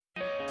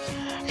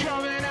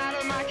Coming out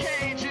of my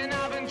cage and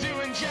I've been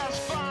doing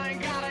just fine.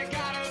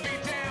 Gotta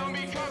be down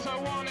because I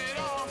want it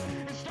all.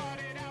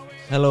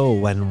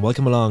 Hello and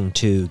welcome along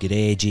to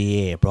G'day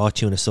GA, brought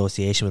to you in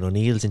association with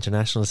O'Neill's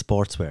International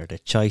Sportswear, the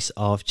choice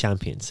of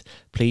champions.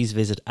 Please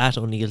visit at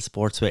O'Neill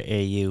Sportswear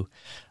AU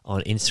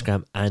on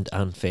Instagram and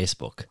on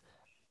Facebook.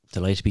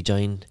 Delighted to be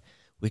joined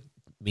with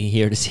me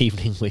here this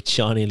evening with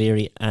Seanie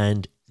O'Leary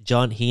and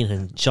John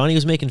Heenan. Seanie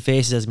was making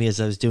faces at me as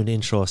I was doing the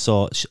intro,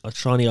 so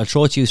Seanie, I'll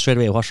throw it to you straight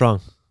away. What's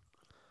wrong?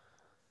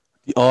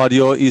 The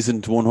audio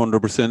isn't 100%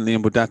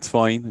 Liam, but that's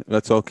fine.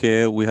 That's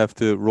okay. We have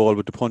to roll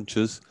with the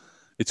punches.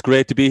 It's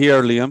great to be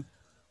here, Liam.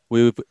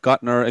 We've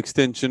gotten our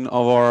extension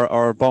of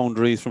our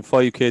boundaries from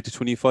 5k to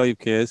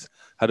 25k's.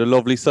 Had a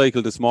lovely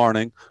cycle this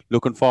morning.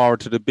 Looking forward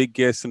to the big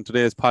guest in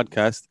today's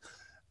podcast.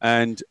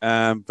 And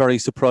very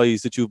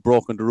surprised that you've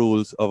broken the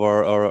rules of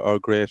our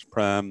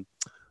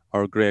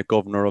great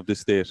governor of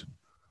this state.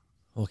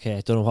 Okay,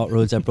 I don't know what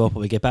rules I broke,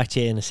 but we'll get back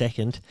to you in a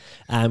second.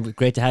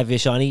 Great to have you,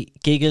 Seanie.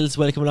 Giggles,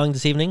 welcome along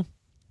this evening.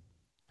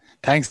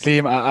 Thanks,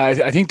 Liam.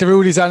 I think the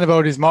rule he's on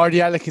about is Mardy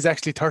Alec is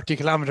actually 30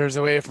 kilometres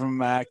away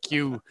from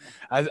Kew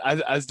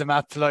as the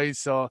map flies.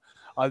 So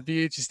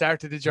albeit you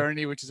started the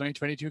journey, which is only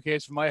 22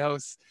 k's from my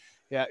house,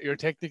 yeah, you're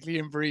technically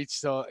in breach.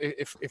 So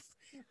if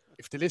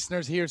the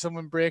listeners hear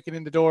someone breaking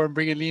in the door and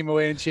bringing Liam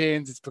away in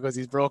chains, it's because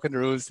he's broken the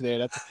rules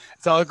today.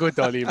 It's all good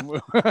though,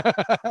 Liam.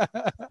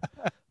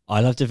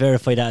 I'll have to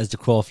verify that as the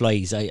crow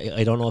flies.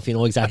 I don't know if you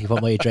know exactly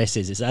what my address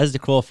is. It's as the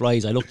crow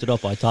flies. I looked it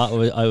up. I thought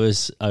I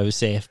was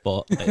safe,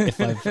 but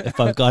if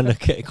I've gone a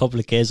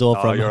couple of k's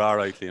over, you're all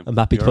right, Liam. I'm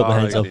happy to put my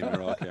hands up. Liam,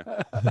 you're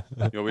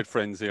okay. You're with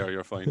friends here.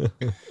 You're fine.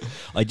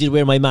 I did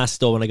wear my mask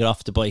though when I got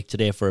off the bike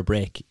today for a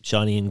break.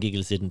 Seanie and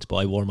Giggles didn't, but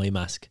I wore my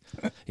mask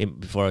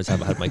before I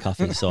had my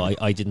coffee, so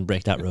I didn't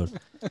break that rule.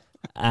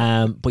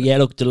 But yeah,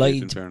 look,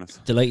 delighted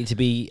to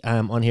be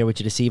on here with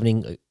you this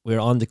evening. We're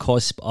on the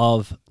cusp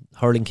of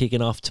hurling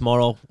kicking off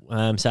tomorrow,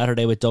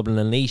 Saturday with Dublin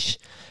and Laois,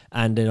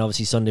 and then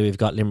obviously Sunday we've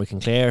got Limerick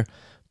and Clare.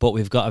 But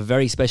we've got a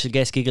very special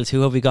guest, Giggles.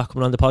 Who have we got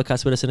coming on the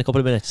podcast with us in a couple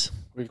of minutes?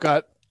 We've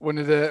got one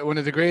of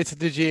the greats of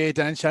the GA,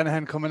 Dan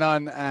Shanahan, coming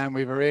on, and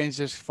we've arranged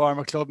it,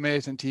 former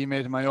clubmate and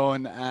teammate of my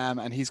own,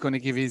 and he's going to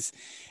give his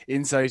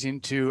insight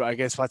into, I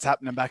guess, what's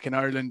happening back in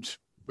Ireland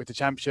with the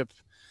championship,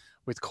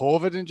 with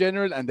COVID in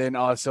general, and then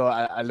also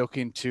a look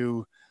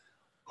into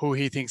who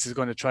he thinks is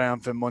going to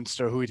triumph in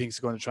Munster, who he thinks is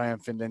going to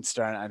triumph in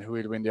Leinster, and who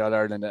will win the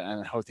All-Ireland,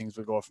 and how things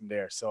will go from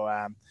there. So,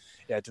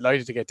 yeah,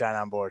 delighted to get Dan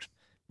on board.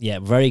 Yeah,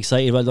 very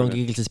excited. Well done,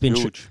 Giggles. It's been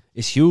huge.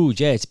 It's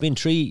huge, yeah. It's been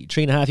three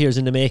and a half years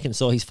in the making,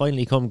 so he's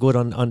finally come good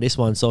on this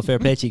one. So fair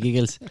play to you,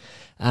 Giggles.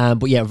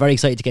 But yeah, very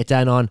excited to get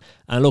Dan on.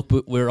 And look,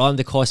 we're on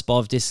the cusp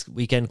of this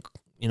weekend,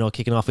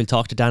 kicking off. We'll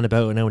talk to Dan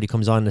about it now when he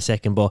comes on in a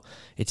second, but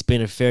it's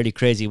been a fairly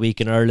crazy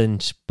week in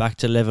Ireland, back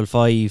to level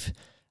 5,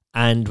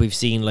 and we've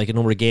seen like a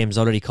number of games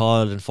already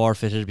called and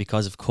forfeited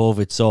because of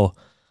COVID. So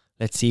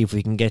let's see if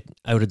we can get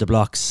out of the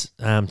blocks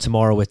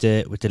tomorrow with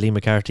the Liam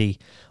McCarthy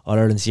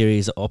All-Ireland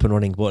series up and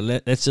running.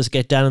 But let's just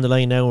get Dan on the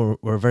line now.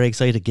 We're very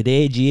excited.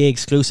 G'day GA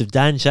exclusive,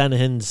 Dan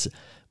Shanahan's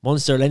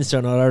Munster, Leinster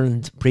and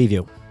All-Ireland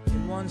preview.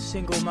 In one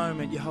single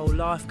moment your whole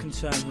life can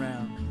turn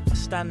round. I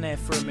stand there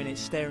for a minute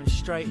staring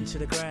straight into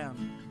the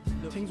ground.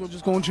 Things were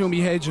just going through my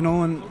head,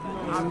 and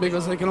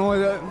because I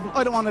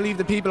don't want to leave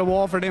the people of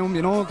Waterford down,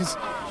 because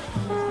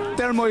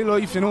they're my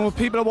life,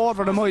 people of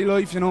Waterford are my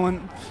life, and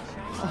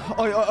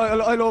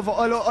I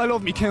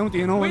love me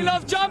county, We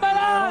love John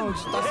Malone!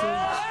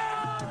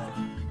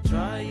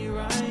 Dry your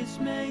eyes,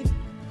 mate.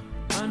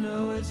 I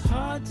know it's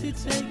hard to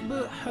take,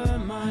 but her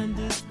mind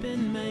has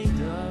been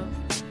made up.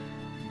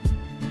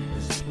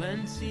 There's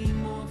plenty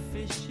more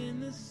fish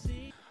in the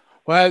sea.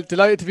 Well,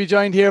 delighted to be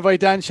joined here by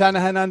Dan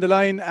Shanahan on the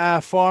line,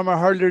 former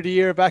hurler of the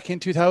year back in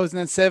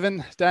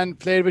 2007. Dan,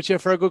 played with you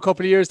for a good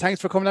couple of years.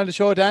 Thanks for coming on the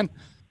show, Dan.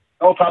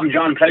 No problem,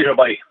 John. Pleasure,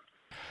 bye.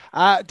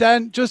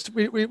 Dan, just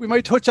we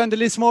might touch on the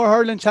Lismore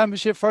Hurling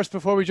Championship first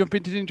before we jump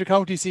into the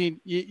inter-county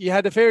scene. You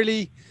had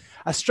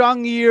a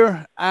strong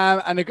year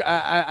and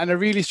a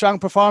really strong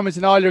performance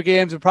in all your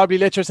games, and probably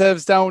let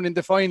yourselves down in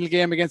the final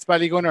game against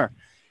Ballygunner.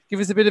 Give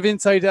us a bit of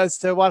insight as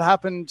to what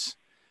happened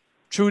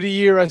through the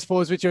year, I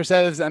suppose, with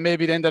yourselves, and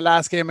maybe then the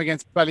last game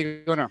against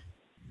Ballygunner.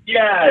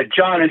 Yeah,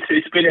 John,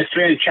 it's been a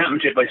strange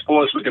championship, I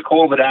suppose, with the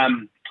COVID.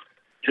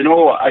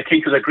 I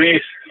think it was a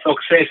great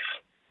success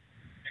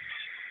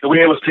the way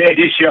it was played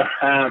this year,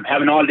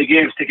 having all the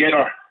games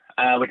together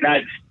with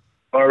lads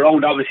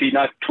around, obviously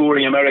not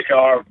touring America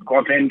or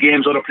going playing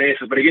games other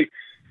places, but again,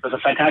 it was a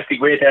fantastic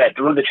way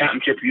to run the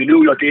championship. You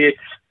knew your dates.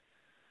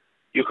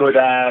 You could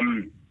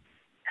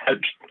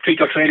treat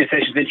your training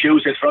sessions in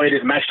Tuesdays,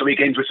 Fridays, match the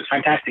weekends, which was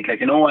fantastic,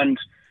 and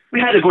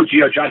we had a good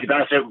year, John, to be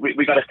honest.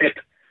 We got a step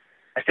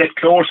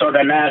closer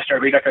than last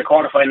year. We got the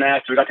quarterfinal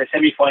last year, we got the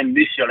semi-final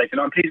this year,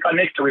 and please God,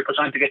 next year we push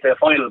on to get to the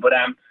final, but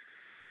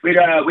we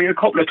had a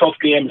couple of tough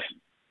games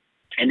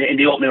in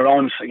the opening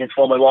rounds against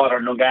Four Mile Water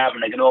and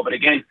Dungarvan, but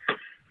again,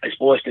 I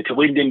suppose to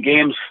win them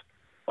games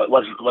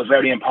was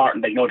very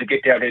important, to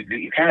get there.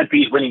 You can't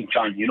beat winning,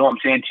 John, you know what I'm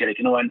saying to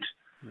you, and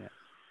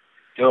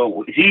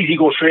So it's easy to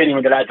go training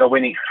when the lads are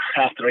winning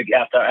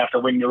after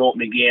winning your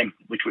opening game,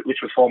 which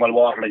was Formal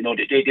Water. Like,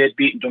 they'd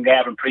beaten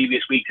Dungarvan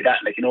previous week to that,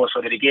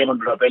 so they had a game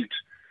under their belt.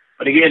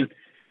 But again,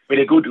 we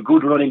had a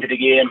good run into the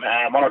game,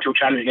 1 or 2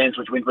 challenge games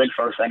which went well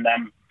for us, and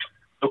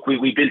look,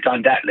 we built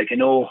on that, so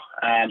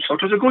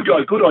it was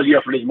a good all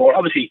year for Lismore.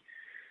 Obviously,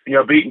 when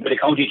you're beaten by the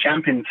county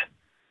champions,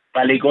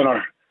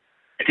 Ballygunner,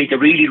 I think they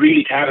really,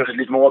 really targeted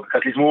Lismore,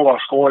 because Lismore were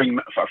scoring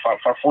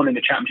for fun in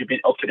the championship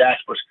up to that,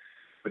 but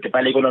with the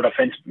Ballygunner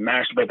defence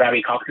marshaled by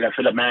Barry Cockney and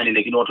Philip Manley,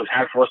 it was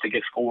hard for us to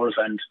get scores,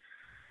 and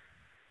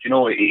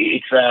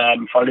it's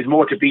for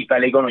Lismore to beat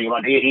Ballygunner, you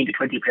want 18 to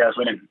 20 players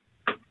winning.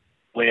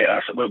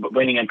 We're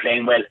winning and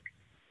playing well,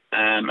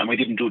 and we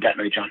didn't do that,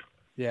 really, John.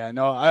 Yeah,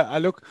 no, I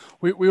look,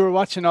 we were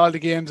watching all the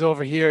games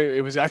over here.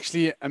 It was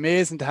actually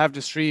amazing to have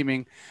the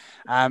streaming.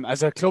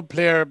 As a club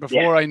player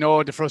before, I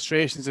know the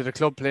frustrations of the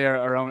club player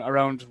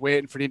around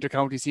waiting for the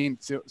intercounty scene.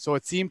 So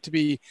it seemed to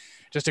be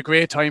just a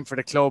great time for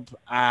the club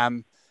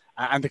and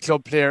the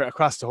club player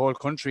across the whole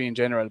country in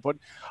general. But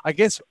I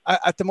guess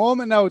at the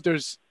moment now,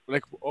 there's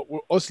like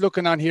us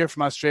looking on here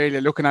from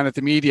Australia, looking on at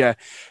the media,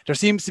 there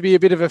seems to be a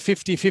bit of a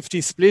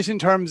 50-50 split in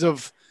terms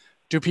of,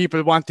 do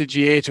people want the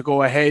GA to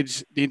go ahead,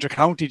 the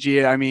intercounty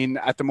GA, I mean,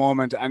 at the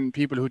moment, and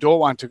people who don't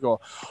want to go?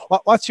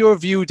 What's your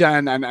view,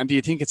 Dan, and do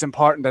you think it's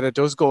important that it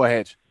does go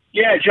ahead?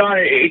 Yeah, John,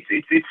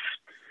 it's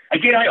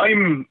again,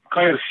 I'm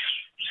kind of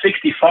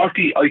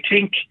 60-40. I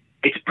think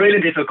it's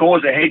brilliant if it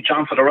goes ahead,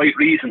 John, for the right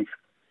reasons.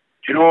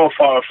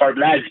 For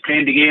lads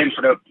playing the games,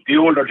 for the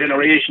older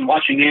generation,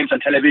 watching games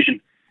on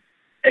television,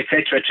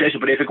 etc., etc.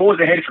 But if it goes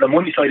ahead for the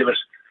money side of it,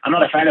 I'm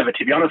not a fan of it,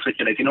 to be honest with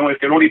you. If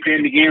they're only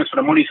playing the games for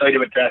the money side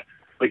of it,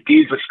 with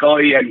deals with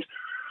Sky and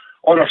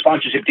other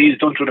sponsorship deals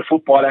done through the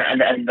football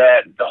and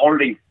the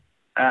hurling,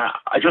 I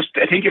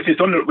think if it's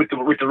done with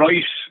the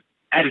right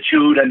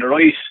attitude and the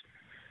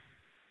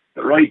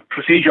right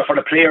procedure for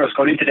the players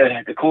going into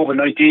the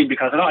COVID-19,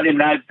 because a lot of them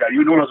lads there,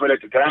 as well, like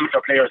the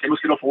amateur players, they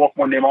must get up for work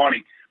Monday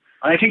morning.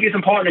 And I think it's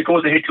important it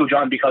goes ahead too,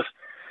 John, because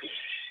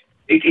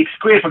it's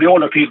great for the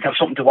older people to have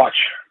something to watch.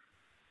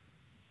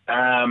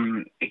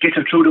 It gets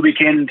them through the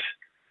weekend,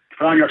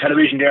 put on your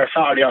television there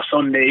Saturday or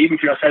Sunday, even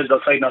for yourselves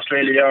outside in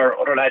Australia or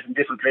other lads in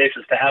different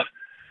places, to have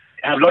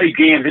live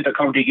games,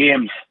 inter-county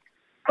games.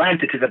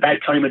 Granted, it's a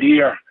bad time of the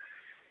year.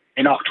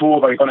 In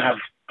October, you're going to have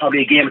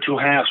probably a game of 2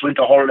 halves,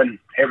 winter hurling,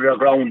 heavier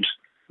ground.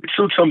 It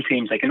suits some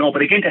teams,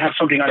 but again, to have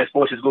something on, I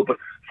suppose, is good, but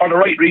for the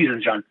right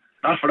reasons, John.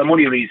 Not for the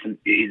money reason.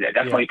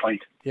 That's my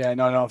point. Yeah,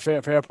 no,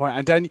 fair point.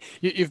 And then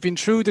you've been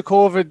through the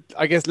COVID,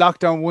 I guess,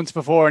 lockdown once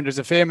before, and there's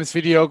a famous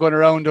video going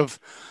around of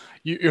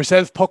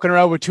yourself poking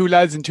around with 2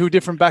 lads in 2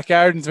 different back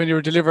gardens when you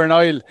were delivering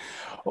oil.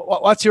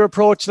 What's your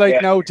approach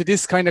now to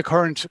this kind of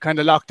current kind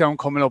of lockdown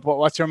coming up?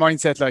 What's your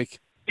mindset like?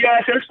 Yeah,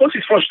 so I suppose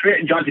it's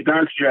frustrating, John, to be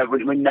honest with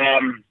you,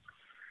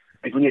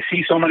 when you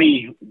see so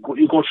many,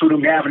 you go through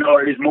Dungarvan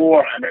or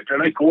Lismore, and they're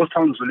like ghost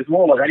towns. Well,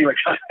 Lismore was anyway,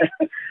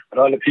 with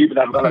all the people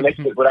that have got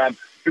elected. But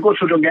you go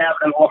through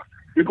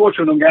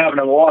Dungarvan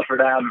and Waterford,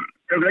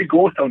 they're like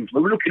ghost towns.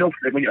 But we're looking up,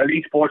 when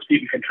elite sports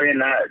people can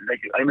train,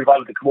 I'm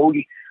involved with the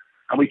Camogie,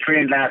 and we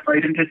trained last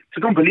night, and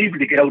it's unbelievable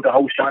to get out of the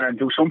house, John, and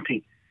do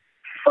something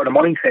for the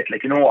mindset.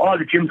 All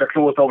the gyms are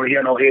closed over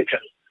here now,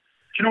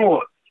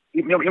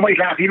 you might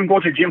laugh, even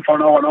go to the gym for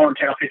an hour and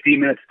 10 or 15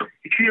 minutes.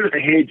 You clear the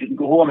head, you can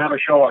go home, have a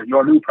shower,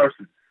 you're a new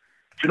person.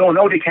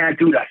 Now they can't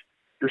do that.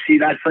 You see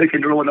lads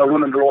cycling the road or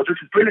running the road,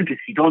 which is brilliant to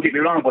see, don't get me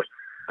wrong, but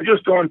I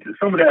just don't,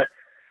 some of the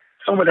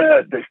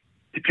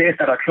places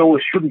that are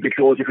closed shouldn't be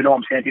closed, if you know what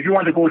I'm saying. If you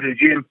want to go to the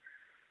gym,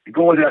 you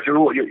go there at your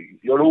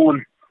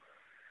own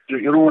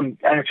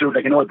attitude,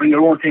 bring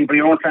your own thing, bring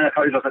your own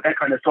sanitizers, that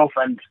kind of stuff,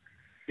 and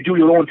you do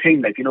your own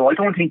thing, I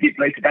don't think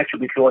that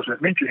should be closed.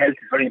 But mental health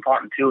is very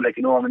important too,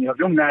 when you have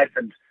young lads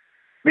and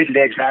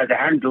middle-aged lads that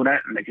aren't doing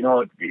that,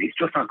 it's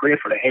just not great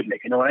for the head,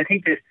 and I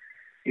think that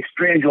it's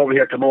strange over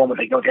here at the moment,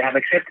 they have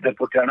accepted it,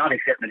 but they're not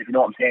accepting it, if you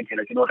know what I'm saying to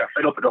you, they're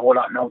fed up with a whole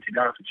lot now, to be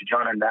honest with you,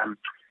 John, and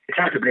it's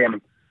hard to blame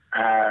them.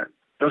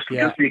 Just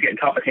to get on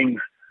top of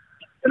things,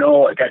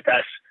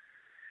 that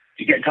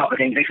you get on top of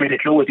things, next minute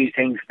they close these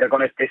things, they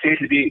say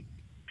it'll be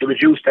to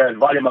reduce the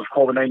volume of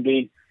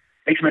COVID-19.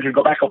 Next minute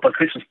will go back up on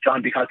Christmas,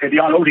 John, because they'll be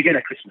all out again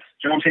at Christmas.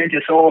 Do you know what I'm saying to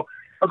you? So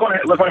we're going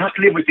to have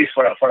to live with this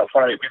for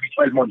maybe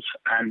 12 months,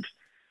 and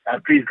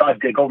please God,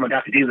 the government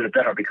have to deal with it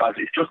better, because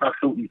it's just not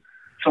suiting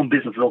some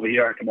businesses over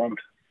here at the moment.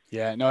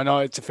 Yeah, no,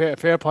 it's a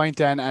fair point,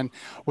 Dan. And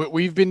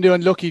we've been the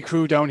unlucky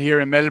crew down here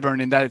in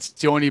Melbourne, in that it's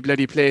the only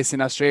bloody place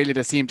in Australia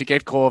that seemed to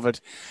get COVID,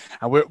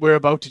 and we're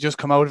about to just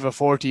come out of a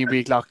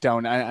 14-week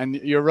lockdown. And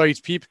you're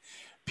right,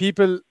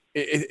 people,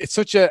 it's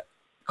such a,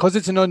 because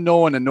it's an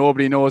unknown and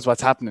nobody knows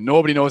what's happening.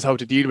 Nobody knows how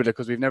to deal with it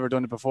because we've never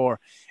done it before.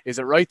 Is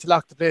it right to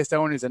lock the place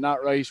down? Is it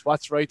not right?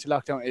 What's right to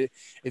lock down?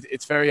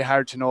 It's very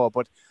hard to know.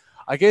 But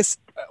I guess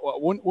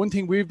one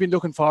thing we've been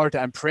looking forward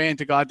to and praying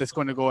to God that's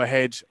going to go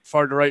ahead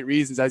for the right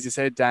reasons, as you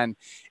said, Dan,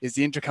 is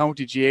the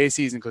intercounty GA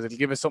season, because it'll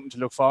give us something to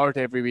look forward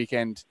to every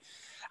weekend.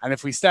 And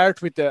if we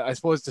start with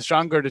the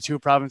stronger the 2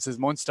 provinces,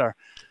 Munster,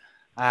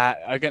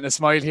 I'm getting a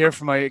smile here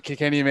from my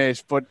Kilkenny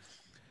mate, but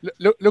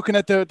Looking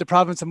at the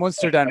province of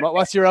Munster, then,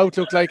 what's your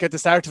outlook like at the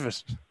start of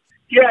it?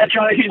 Yeah,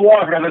 John, I think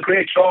Waterford have a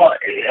great draw.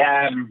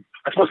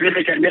 I suppose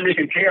Limerick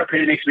and Clare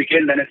play next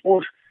weekend, and I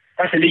suppose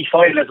that's a league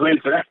final as well,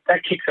 so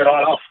that kicks it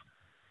all off.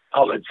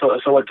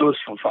 So it does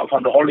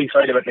from the hurling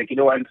side of it, and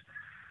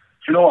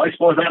I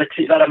suppose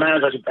a lot of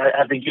managers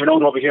have been given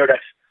out over here that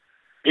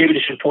maybe they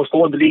should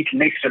postpone the league till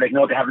next year.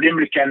 They have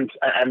Limerick and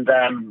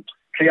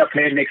Clare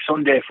playing next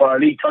Sunday for a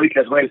league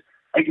title as well.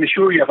 I can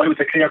assure you, if I was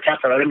a Clare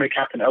captain or a Limerick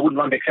captain, I wouldn't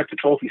want to accept the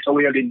trophy so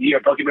early in the year.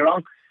 Don't get me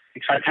wrong,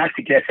 it's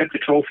fantastic to accept the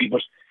trophy,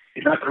 but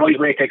it's not the right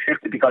way to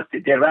accept it, because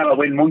they'd rather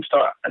win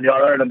Munster and the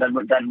All-Ireland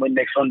than win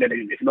next Sunday, if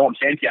you know what I'm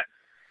saying to you.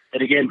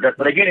 But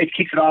again, it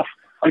kicks it off.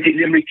 I think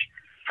Limerick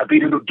have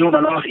been doing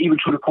a lot, even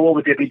through the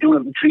COVID. They've been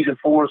doing it in 3s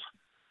and 4s,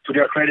 to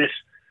their credit.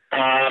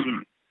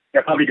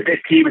 They're probably the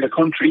best team in the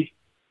country.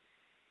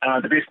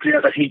 The best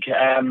players, I think.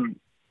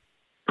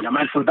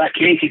 Man full back,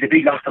 Casey's a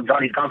big loss to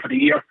John. He's gone for the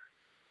year.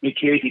 Nick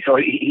Casey, so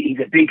he's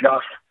a big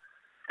loss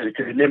to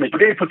the Limerick. But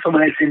they put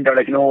someone else in there,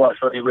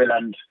 so they will,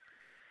 and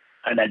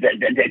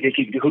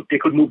they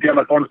could move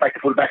Dermot Burns back to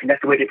full back, and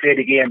that's the way they play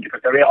the game,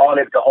 because they're all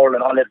able to hurl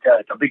and all able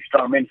to big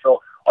strong men.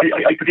 So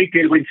I predict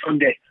they'll win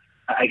Sunday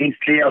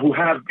against Clare, who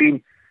have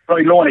been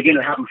very low again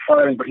and haven't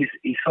firing, but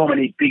he's so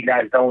many big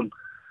lads down.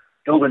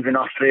 Duggan's in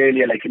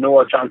Australia,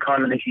 John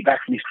Conlon, he's back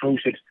from his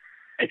cruises,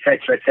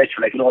 etc.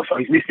 So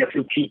he's missing a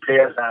few key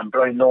players,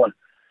 Brian Nolan.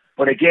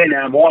 But again,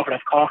 Waterford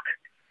have Cork,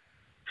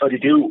 so they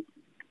don't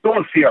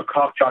fear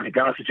Cork, John, to be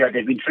honest with you.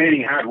 They've been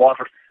training hard,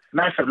 Waterford.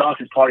 Massive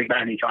losses, Pádraig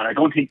Mahony, John. I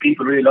don't think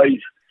people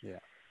realise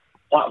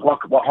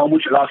how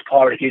much a loss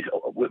Pádraig is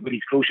with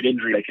his crucial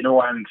injury,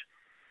 and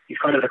he's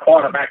kind of the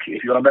quarterback.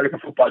 If you're an American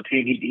football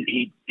team,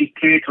 he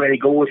dictates where he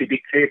goes, he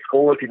dictates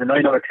goals. He's a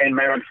 9 out of 10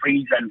 man on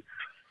frees, and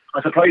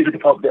I'm surprised with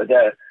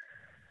the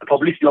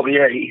publicity over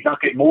here. He's not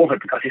getting more of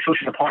it, because he's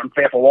such an important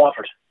player for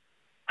Waterford.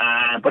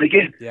 But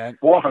again,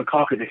 Waterford and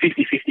Cork is a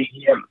 50-50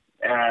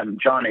 game,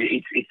 John.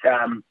 It's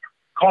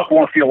Cork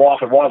won't fear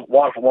Waterford,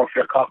 Waterford won't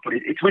fear Cork, but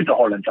it's winter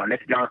hurling, John.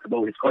 Let's be honest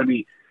about it. It's going to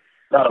be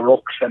a lot of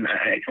rucks and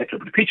etc.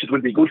 But the pitches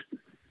will be good,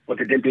 but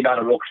there'll be a lot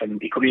of rucks,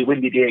 and it could be a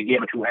windy day, a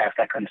game of 2 halves,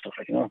 that kind of stuff,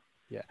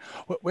 Yeah.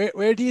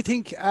 Where do you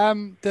think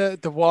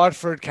the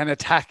Waterford can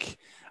attack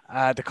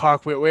the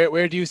Cork?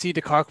 Where do you see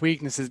the Cork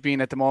weaknesses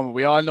being at the moment?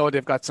 We all know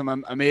they've got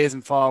some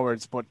amazing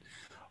forwards, but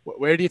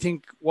where do you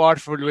think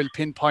Waterford will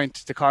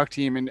pinpoint the Cork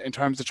team in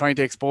terms of trying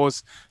to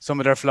expose some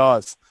of their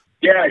flaws?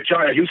 Yeah,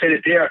 John, you said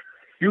it there.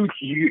 You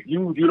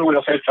know what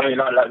yourself, Johnny, a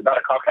lot of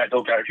Cork lads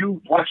out there. If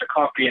you watch a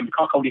Cork game, the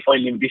Cork County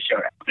final game this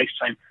year, next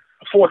time,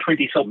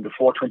 420-something to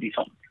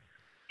 420-something.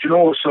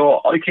 So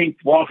I think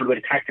Waterford will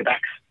attack the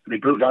backs, to be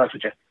brutally honest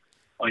with you.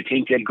 I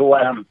think they'll go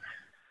at them.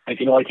 I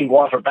think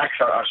Waterford backs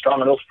are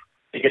strong enough.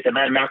 They get the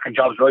man marking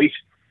jobs right.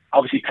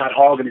 Obviously, Pat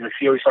Horgan is a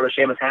serious sort of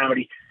Seamus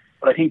Hammerly,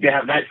 but I think they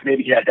have lads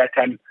maybe at that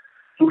time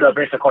do their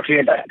best to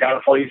curtail the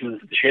Darrell Foyles,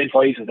 the Shane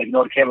Foyles,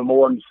 the Kevin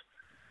Moorns.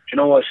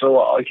 So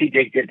I think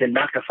they'll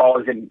knock the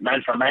forwards in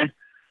man for man.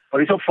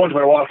 But it's up front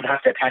where Waterford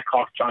have to attack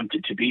Cork, John,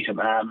 to beat them.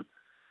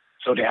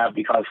 So they have,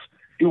 because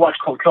you watch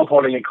club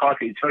hurling in Cork,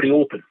 it's very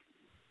open.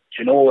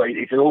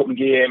 It's an open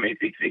game.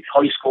 It's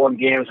high scoring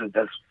games.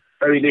 There's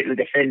very little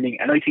defending,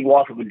 and I think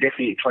Waterford will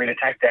definitely try and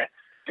attack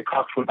the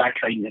Cork full back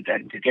line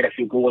and to get a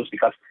few goals,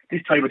 because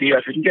this time of the year,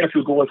 if we can get a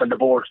few goals on the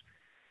board,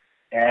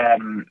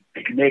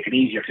 it can make it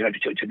easier. To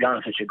be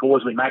honest with you,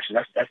 goals win matches.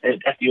 That's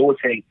the old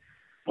saying.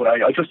 But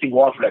I just think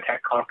Waterford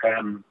attack Cork, Cork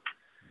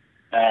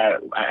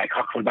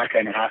full back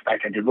line and half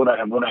back, and to run at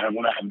him,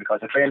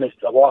 because the trainers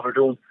that Waterford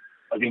doing,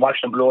 I've been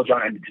watching them blow,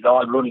 John, and it's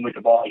all running with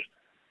the ball,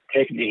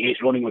 taking the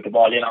hits, running with the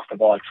ball, in off the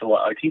ball. So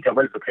I think they're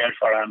well prepared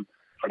for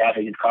that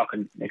against Cork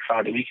next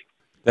Friday week.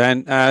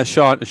 Then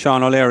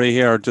Sean O'Leary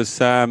here, just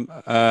going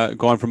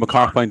from a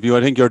Cork point of view.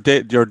 I think you're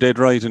dead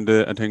right in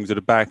the things at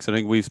the backs. I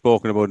think we've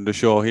spoken about in the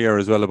show here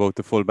as well about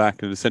the full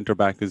back, and the centre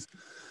back has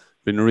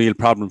been a real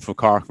problem for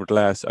Cork for the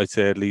last, I'd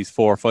say, at least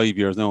 4 or 5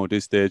 years now at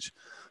this stage.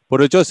 But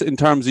it just, in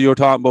terms of, you're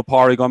talking about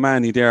Pádraig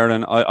O'Mahony there,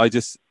 and I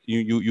just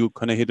you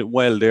kind of hit it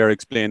well there,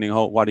 explaining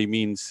what he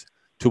means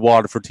to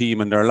Waterford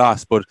team and their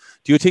loss. But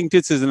do you think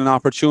this is an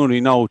opportunity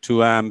now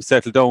to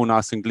settle down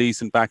Austin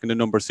Gleeson back in the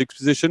number 6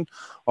 position,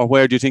 or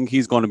where do you think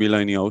he's going to be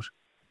lining out?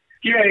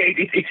 Yeah,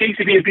 it seems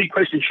to be a big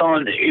question,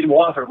 Sean, in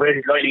Waterford, where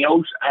he's lining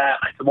out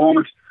at the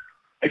moment.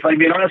 If I'm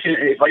being honest,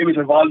 if I was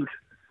involved,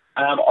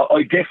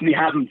 I definitely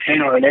have him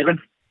 10 or 11.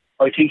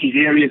 I think he's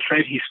aerial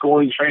threat, he's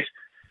scoring threat.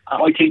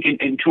 I think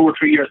in 2 or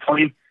 3 years'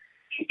 time,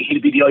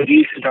 he'll be the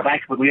ideal centre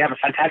back. But we have a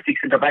fantastic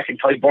centre back in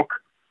Ty Buck.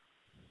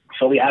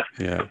 So we have,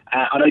 and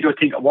I just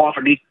think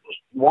Waterford need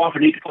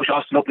to push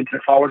Austin up into the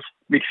forwards,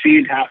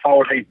 midfield, half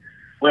forward line,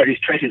 where his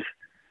threat is.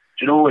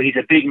 He's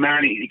a big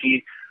man.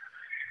 He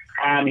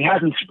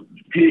hasn't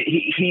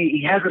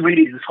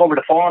really discovered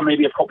the form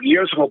maybe a couple of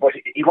years ago, but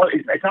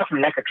it's not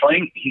from lack of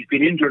trying. He's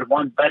been injured,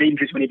 one bad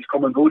injuries when he was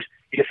coming good.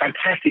 He had a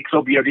fantastic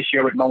club year this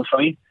year with Mount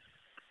Sion,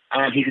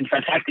 and he's in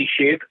fantastic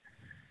shape.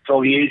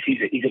 So he is.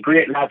 He's a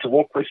great lad to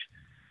work with.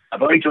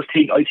 But I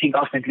think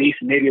Austin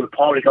Gleeson, maybe with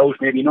Pádraig out,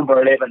 maybe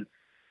number 11,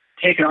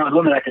 taking on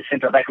running at the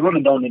centre back,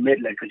 running down the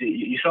middle, because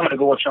you saw the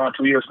goal, Sean,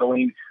 2 years ago,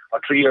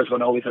 or 3 years ago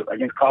now,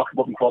 against Cork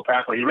and Croke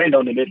Park, where he ran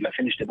down the middle and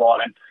finished the ball.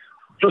 And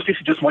this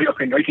is just my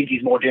opinion. I think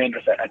he's more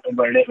dangerous at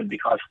number 11,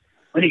 because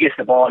when he gets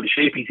the ball, the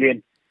shape he's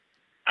in,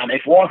 and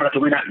if Waterford have to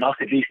win that knock,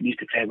 at least he needs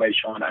to play well,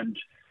 Sean. And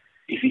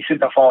if he's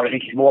centre forward, I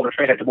think he's more of a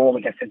threat at the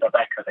moment than centre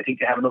back, because I think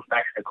they have enough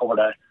backs to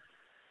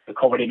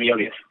cover the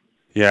areas.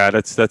 Yeah,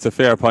 that's a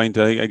fair point,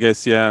 I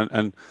guess. Yeah,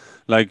 and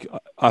like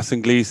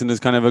Austin Gleeson is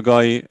kind of a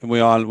guy, and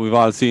we've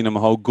all seen him,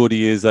 how good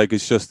he is. Like,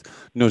 it's just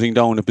nutting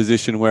down a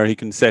position where he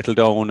can settle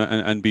down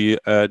and be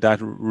that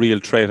real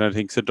threat. And I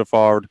think centre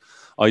forward,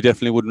 I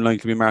definitely wouldn't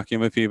like to be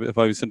marking him if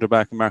I was centre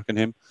back and marking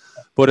him.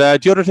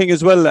 But the other thing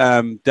as well,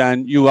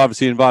 Dan, you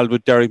obviously involved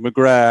with Derek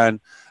McGrath,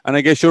 and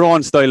I guess your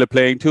own style of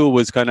playing too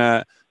was kind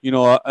of,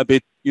 a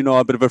bit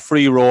of a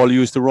free role.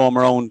 You used to roam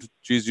around.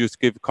 You used to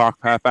give Cork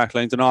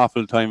backlines an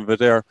awful time of it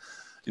there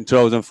in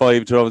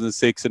 2005,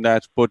 2006 and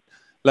that. But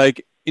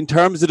like, in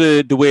terms of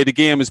the way the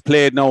game is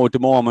played now at the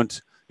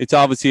moment, it's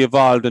obviously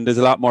evolved, and there's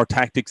a lot more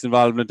tactics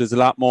involved in it. There's a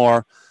lot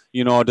more,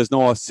 there's no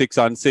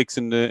 6-on-6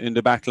 in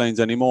the backlines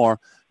anymore.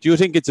 Do you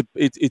think it's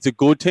a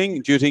good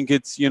thing? Do you think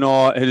it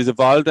has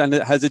evolved, and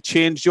has it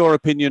changed your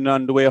opinion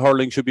on the way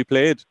hurling should be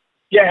played?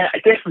 Yeah,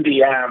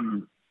 definitely.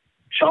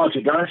 Sean,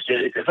 to be honest,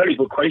 it's a very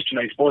good question.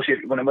 I suppose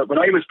when I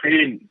was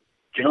playing,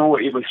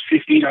 it was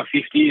 15 or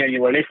 15, and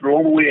you were left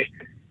roam away.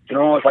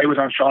 If I was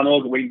on Sean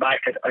Ogle wing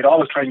back, I'd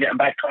always try and get him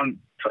back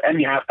to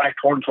any half back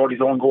turn toward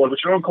his own goal,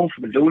 which they're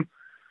uncomfortable doing.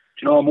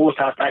 Most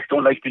half backs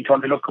don't like being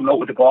turned. They love coming out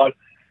with the ball.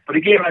 But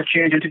the game has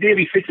changed, and to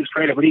Davy Fitz's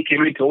credit, when he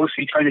came into us,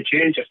 he tried to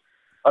change it.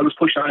 I was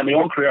pushing on in my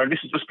own career, and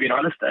this is just being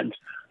honest. And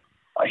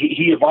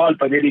he evolved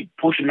by really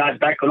pushing lads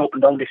back and up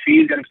and down the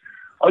field, and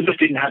I just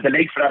didn't have the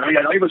legs for that. And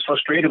I was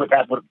frustrated with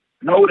that. But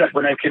now that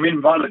when I came in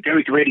involved with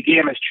Derek, the way the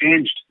game has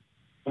changed,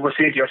 and we're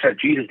saying to yourself,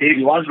 Jesus,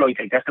 Davy was right.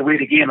 Like, that's the way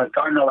the game has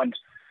gone now. And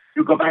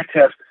you go back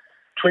to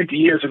 20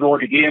 years ago,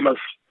 the game of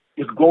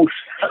you could go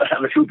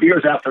have a few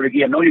beers after the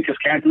game. Now you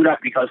just can't do that,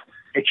 because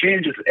it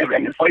changes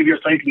everything. In 5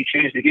 years' time, to be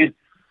changed again.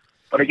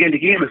 But again, the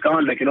game is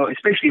gone. Like,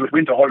 especially with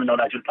winter hurling now,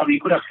 that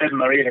you could have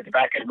 7 or 8 at the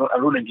back and a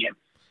running game.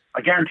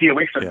 I guarantee you,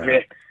 Wexford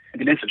play in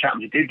the Leinster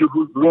Championship, they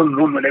do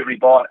run with every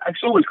ball. And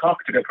so is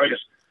Cork, to their credit.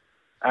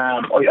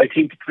 I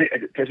think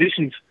the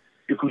positions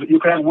you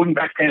could have one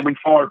back playing wing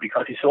forward,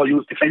 because he's so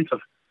used defensive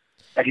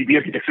that he'd be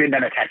able to defend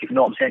and attack, if you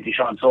know what I'm saying to you,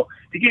 Sean. So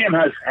the game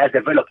has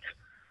developed.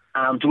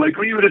 Do I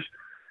agree with it?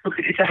 Look,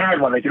 it's a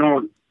hard one. Like,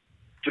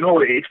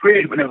 it's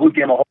great when a good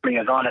game of hurling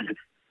is on and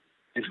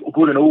it's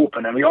good and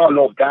open, and we all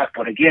love that.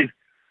 But again,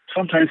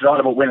 sometimes it's all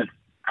about winning.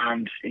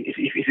 And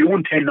if you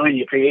win 10-9,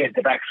 you play 8 at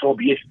the back, so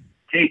be it.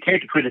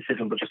 Take the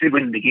criticism, but you're still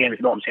winning the game, if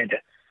you know what I'm saying to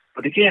you.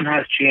 But the game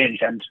has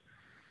changed, and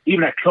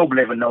even at club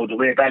level now, the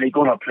way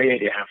Ballygunner play,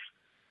 they have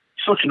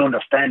such an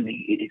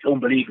understanding. It's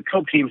unbelievable.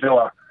 Club teams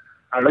now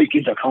are like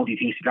inter-county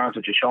teams, to be honest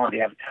with you, Sean. They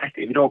have a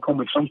tactic. They don't come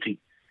with something.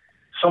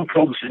 Some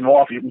clubs in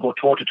Waterford you can go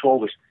toe-to-toe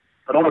with,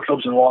 but other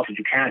clubs in Waterford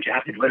you can't. You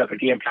have to develop a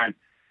game plan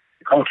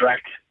to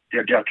counteract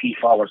their key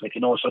forwards,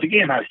 So the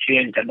game has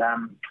changed, and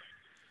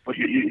but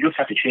you just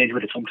have to change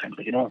with it sometimes,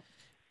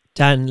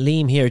 Dan,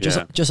 Liam here.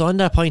 Just on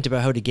that point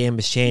about how the game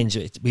has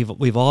changed,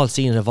 we've all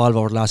seen it evolve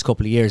over the last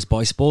couple of years, but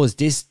I suppose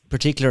this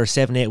particular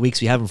 7-8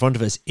 weeks we have in front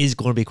of us is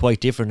going to be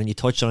quite different. And you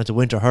touched on it, the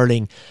winter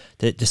hurling,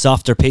 the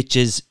softer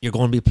pitches, you're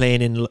going to be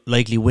playing in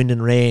likely wind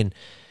and rain.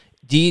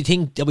 Do you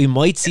think that we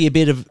might see a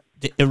bit of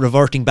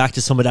reverting back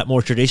to some of that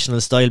more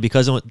traditional style,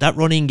 because that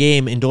running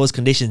game in those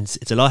conditions,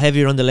 it's a lot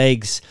heavier on the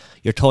legs,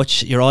 your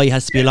eye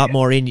has to be a lot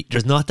more in,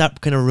 there's not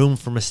that kind of room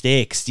for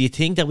mistakes. Do you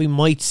think that we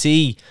might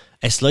see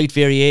a slight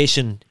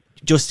variation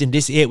just in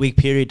this 8-week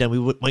period than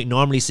we might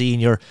normally see in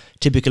your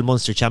typical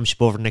Munster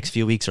Championship over the next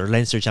few weeks, or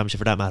Leinster Championship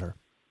for that matter?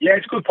 Yeah,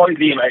 it's a good point,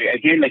 Liam.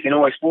 Again,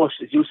 I suppose,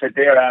 as you said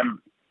there,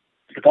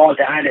 the ball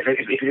to hand, if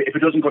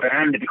it doesn't go to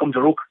hand, it becomes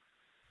a ruck.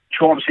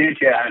 Sure, I'm saying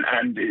to you,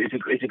 and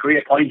it's a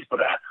great point, but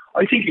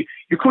I think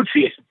you could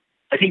see it.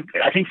 I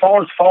think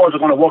forwards are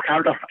going to work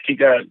harder. I think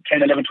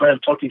 10, 11, 12,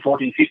 13,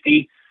 14,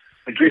 15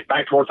 will drift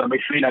back towards our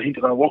midfield. I think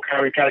they're going to work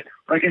harder.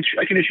 But I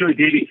can assure you,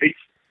 Davy Fitz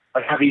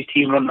will have his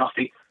team running off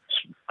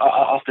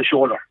the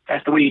shoulder.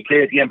 That's the way he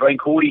played again. Brian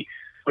Cody,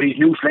 with his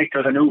new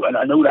selectors, I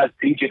know that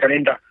TJ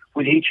Galinder,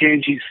 when he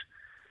changes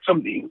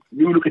something,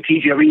 you look at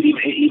TJ Reid,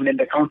 even in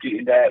the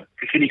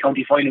Kilkenny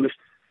County final, was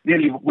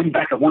nearly win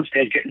back at one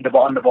stage, getting the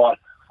ball on the ball.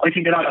 I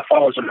think a lot of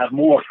forwards will have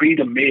more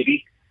freedom,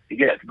 maybe, to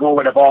go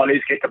where the ball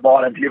is, get the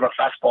ball and deliver a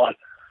fast ball.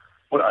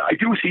 But I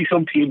do see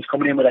some teams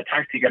coming in with a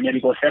tactic and maybe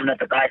go 7 at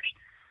the back.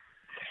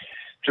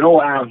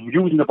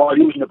 Using the ball.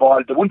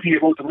 The one thing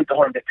about the winter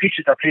hurling, the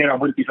pitches they're playing on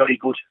will be very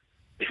good,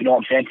 if you know what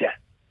I'm saying to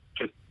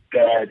you.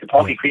 The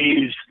Pocky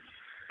Creams,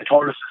 the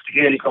Taurus,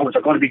 the Gaelic grounds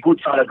are going to be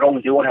good solid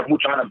grounds. They won't have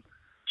much on them.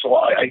 So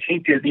I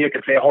think they'll be able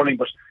to play hurling.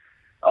 But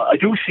I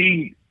do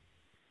see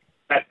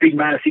that big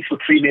man at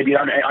 6'3" maybe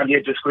on the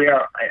edge of the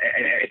square.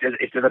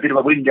 If there's a bit of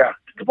a wind there,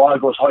 the ball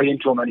goes high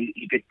into him and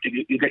you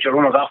get your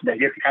runners off there.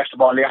 You have to catch the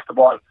ball, lay off the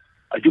ball.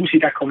 I do see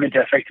that coming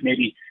into effect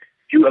maybe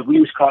we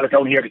used to call it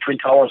down here the Twin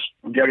Towers,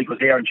 when Derek was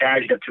there in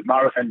charge, that took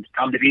Morris and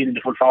Tom Devine in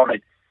the full forward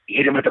line. He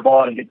hit him with the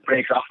ball and get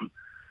breaks off him.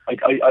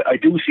 I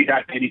do see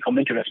that maybe come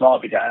into a small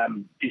bit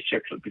this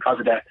year because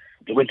of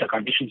the winter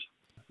conditions.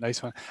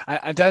 Nice one.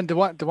 And then the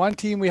one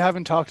team we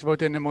haven't talked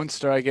about in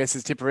Munster, I guess,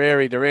 is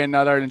Tipperary. They're in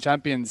All-Ireland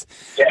champions.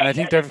 Yeah, and I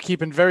think they're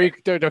keeping very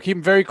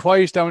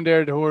quiet down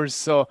there, the Whores.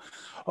 So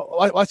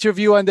what's your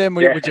view on them?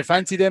 Would you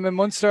fancy them in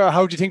Munster, or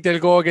how do you think they'll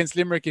go against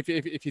Limerick if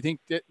you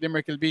think that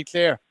Limerick will beat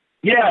Clare?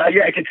 Yeah.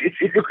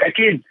 It's look,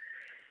 again,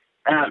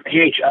 I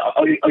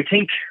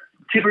think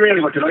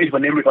Tipperary were delighted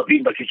when Limerick got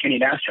beaten by Kilkenny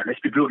last year. Let's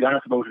be brutally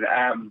honest about it.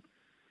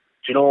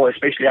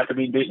 Especially after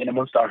being beaten in the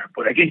Munster.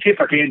 But again, Tip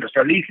are dangerous.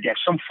 They're lethal. They have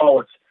some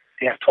forwards.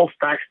 They have tough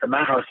backs, the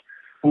matters,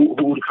 who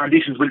the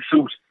conditions will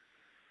suit.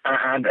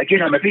 And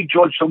again, I'm a big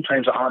judge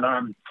sometimes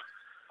on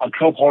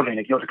club hurling.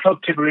 Like, the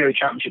club Tipperary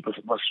Championship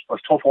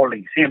was tough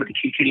hurling. Same with the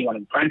Kilkenny one.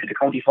 And granted, the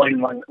county final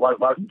one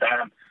wasn't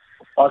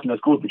as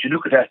good. But you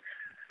look at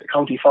the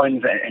county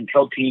finals and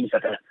club teams,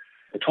 at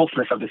the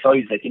toughness of the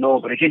sides,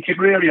 But again,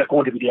 Tipperary are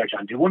going to be there,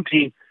 John. The one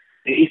team,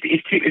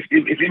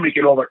 if Limerick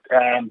get over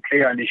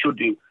Clare, and they should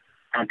do,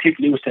 and Tip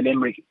lose to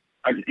Limerick,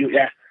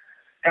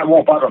 that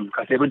won't bother them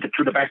because they went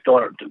through the back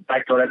door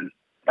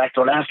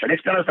last year.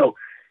 Let's be honest though,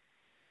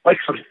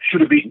 Wexford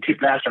should have beaten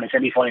Tip last year in the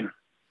semi-final.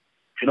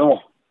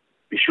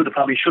 They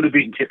probably should have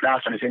beaten Tip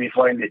last year in the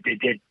semi-final.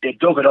 They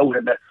dug it out,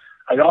 and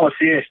I always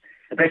say it,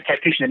 the best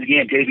tactician in the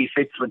game, Davy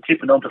Fitz, when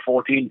Tip went down to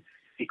 14,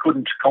 he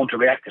couldn't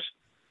counteract it.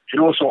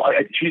 So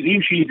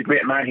she's a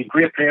great man. He's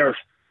great players.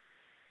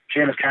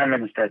 Seamus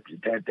Canlon's,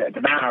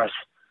 the Manners,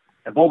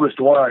 the Bubbles,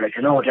 the Wire,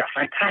 they're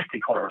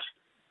fantastic colours.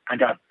 And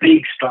they're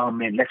big, strong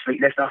men. Let's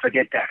not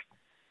forget that.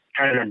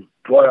 Cannon,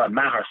 Dwyer,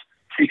 Matters,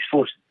 6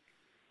 foot.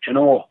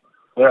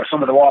 Where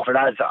some of the Waterford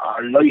lads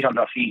are light on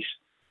their feet.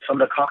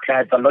 Some of the Cock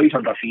lads are light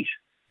on their feet.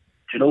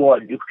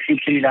 You can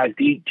see lads,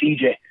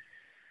 TJ.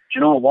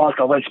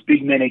 Walter Welch,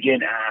 big men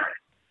again.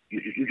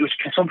 You just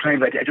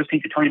sometimes, I just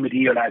think the time of the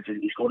year, lads,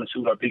 is going to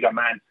suit a bigger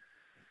man.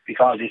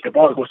 Because if the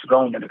ball goes to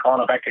ground and the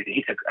corner back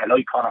hits a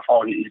light corner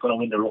forward, he's going to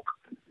win the ruck.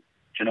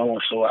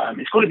 So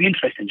it's going to be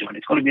interesting, John.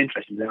 It's going to be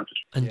interesting.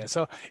 Yeah.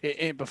 So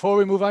before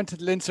we move on to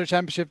the Leinster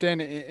Championship, then,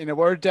 in a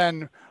word,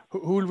 Dan,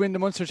 who will win the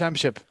Munster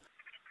Championship?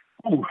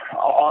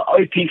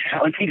 I think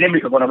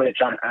Limerick are going to win it,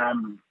 John.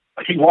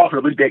 I think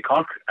Waterford will beat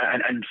Cork,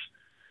 and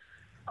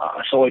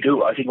so I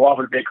do. I think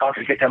Waterford will beat Cork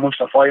to get their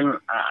Munster final.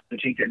 I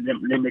think that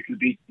Limerick will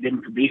beat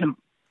them.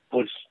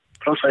 But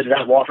plus side of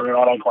that, Waterford are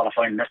all on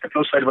quarter-final. That's the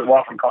plus side of it,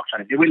 Waterford and Cork.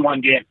 If they win one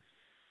game,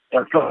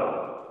 they're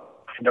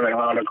in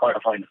all on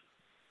quarter-final.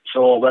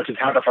 So, it's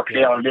harder for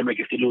Clare and Limerick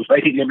if they lose. But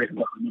I think Limerick can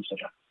go to Munster.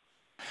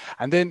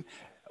 And then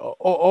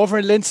over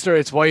in Leinster,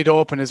 it's wide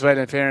open as well,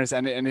 in fairness.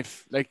 And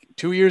if,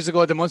 2 years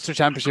ago, the Munster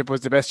Championship was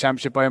the best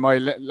championship by a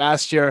mile.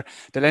 Last year,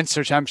 the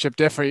Leinster Championship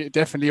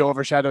definitely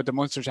overshadowed the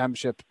Munster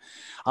Championship.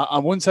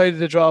 On one side of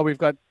the draw, we've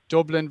got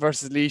Dublin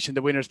versus Laois, and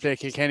the winners play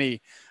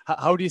Kilkenny.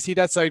 How do you see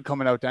that side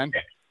coming out, Dan?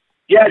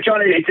 Yeah,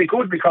 Johnny, it's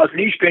good because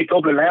Laois beat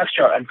Dublin last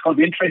year, and it's going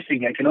to be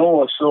interesting.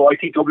 So I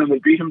think Dublin will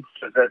beat them.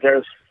 I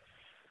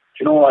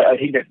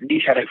think that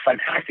Laois had a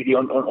fantastically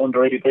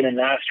underrated winning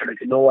last year,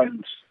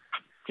 and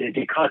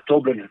they caught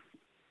Dublin,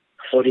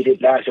 so they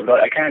did last year.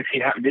 But I can't see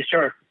it happen this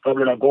year.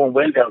 Dublin are going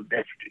well. They have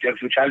a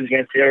few challenges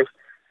against theirs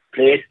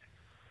played.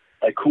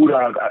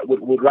 Coolor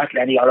would rattle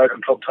any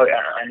All-Ireland club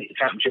and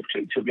championship,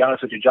 to be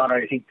honest with you, John.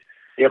 I think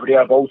they're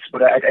thereabouts.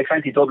 But I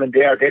fancy Dublin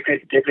there. They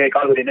play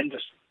Galway in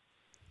Indus.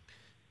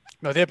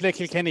 No, they play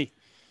Kilkenny.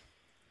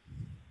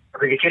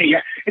 Kilkenny,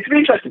 yeah. It's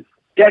going to be interesting.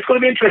 Yeah, it's going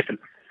to be interesting.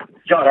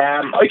 John,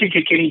 I think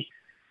Kilkenny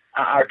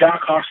are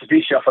dark horses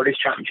this year for this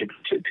championship,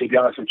 to be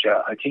honest with you.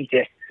 I think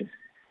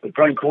with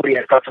Brian Cody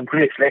has got some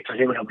great selectors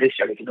in with him this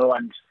year,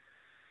 and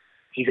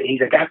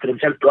he's adapted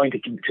himself, Brian, to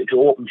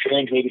open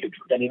change maybe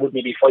than he would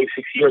maybe 5-6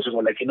 years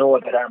ago,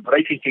 but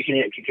I think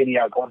Kilkenny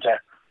are going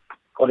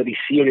to be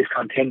serious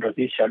contenders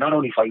this year, not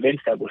only for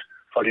Leinster but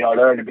for the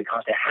All-Ireland,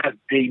 because they have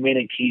big men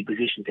in key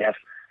positions. They have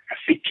a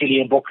fit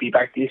Killian Buckley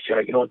back this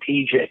year,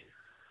 TJ.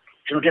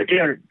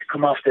 They're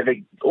come off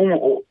the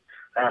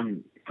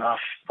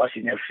what's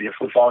his name?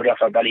 Full forward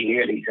after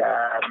Ballyhale.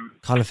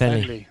 Colin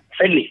Fennelly.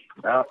 He's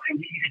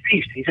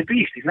a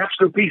beast. He's an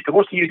absolute beast. The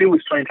worst thing you do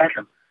is try and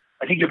tackle him.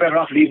 I think you're better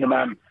off leaving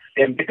him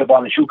then get the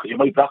ball and shoot, because you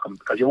might block him,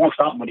 because you won't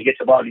stop him when he gets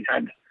the ball in his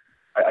hand.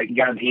 I can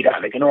guarantee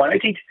that. And I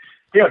think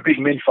they're big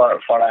men for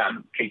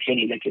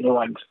Kilkenny.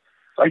 And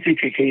I think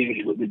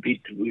Kilkenny will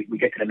get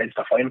to the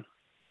Leinster final.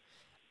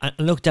 And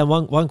look, Dan,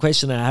 one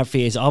question I have for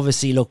you is,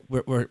 obviously, look,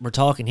 we're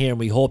talking here and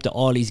we hope that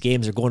all these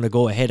games are going to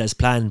go ahead as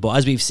planned. But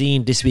as we've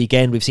seen this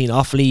weekend, we've seen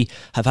Offaly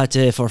have had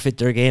to forfeit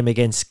their game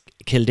against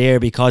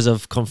Kildare because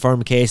of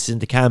confirmed cases in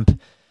the camp.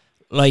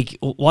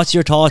 What's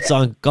your thoughts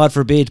on, God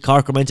forbid,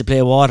 Cork are meant to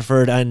play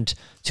Waterford and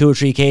 2 or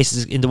 3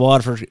 cases in the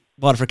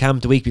Waterford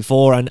camp the week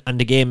before and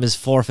the game is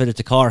forfeited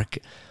to Cork?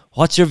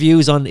 What's your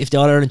views on if the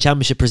All-Ireland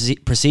Championship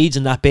proceeds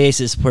on that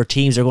basis, where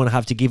teams are going to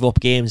have to give up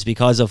games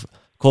because of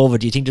COVID?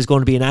 Do you think there's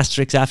going to be an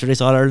asterisk after this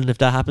All-Ireland if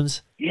that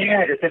happens?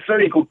 Yeah, it's a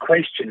very good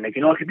question. It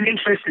could be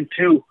interesting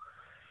too.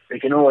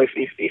 Like,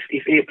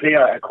 if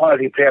a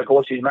quality player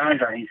goes to his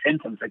manager and he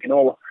symptoms, like,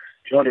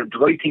 the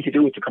right thing to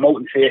do is to come out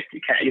and say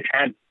you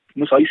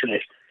must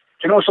isolate.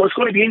 So it's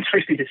going to be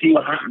interesting to see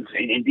what happens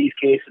in these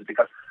cases,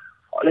 because,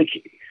 like,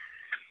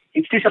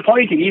 it's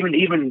disappointing.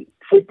 Even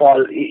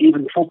football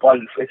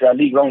is a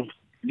league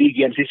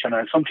games this year,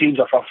 and some teams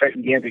are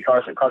forfeiting games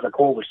because of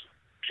COVID.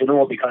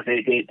 Because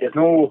there's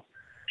no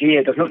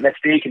game, there's nothing at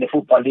stake in the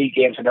football league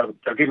games, and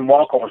they're giving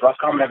walkovers.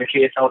 Roscommon have a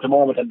case now at the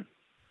moment, and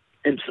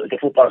the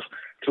footballers,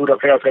 2 of their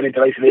players went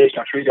into isolation,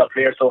 or 3 of their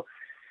players. So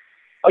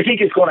I think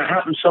it's going to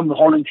happen. Some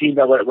hurling team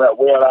where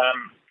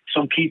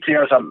some key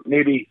players are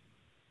maybe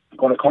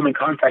going to come in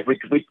contact with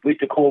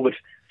the COVID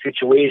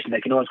situation.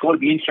 Like, it's going to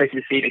be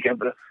interesting to see it again.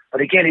 But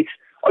again,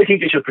 I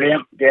think they should play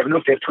them. They have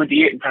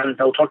 28 in panels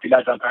now, 30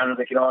 lads on panels.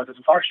 Like, it's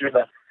unfortunate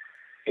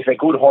if a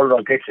good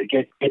hurler gets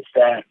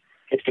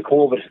the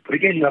COVID. But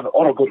again, you have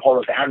other good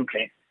hurlers that haven't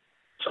played.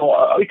 So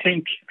I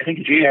think the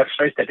GAA have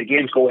stressed that the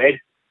games go ahead.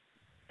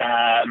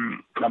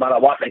 No matter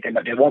what, like,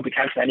 they won't be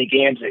cancelling any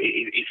games.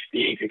 If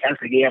you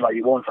cancel a game or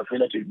you won't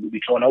fulfill it, you'll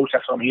be thrown out.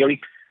 That's what I'm hearing.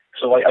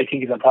 So I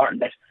think it's important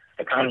that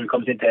the panel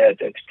comes into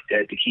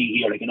the key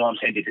here. Like, I'm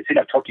saying, they still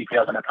have 30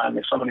 players on the panel.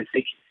 If someone is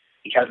sick,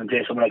 he can't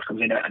play. Someone else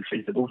comes in and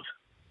fills the booth.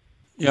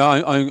 Yeah,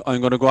 I'm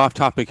going to go off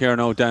topic here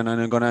now, Dan,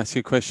 and I'm going to ask you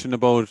a question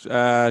about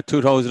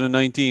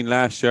 2019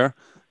 last year.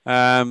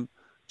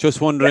 Just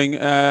wondering,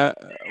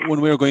 when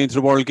we were going into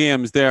the World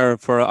Games there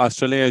for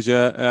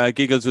Australasia,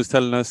 Giggles was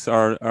telling us,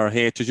 or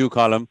H as you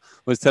call him,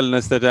 was telling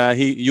us that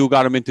you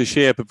got him into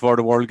shape before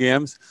the World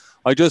Games.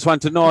 I just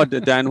want to know,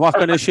 Dan, what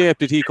kind of shape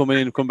did he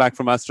come back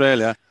from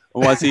Australia?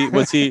 Was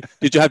he?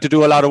 Did you have to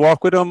do a lot of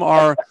work with him,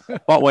 or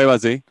what way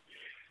was he?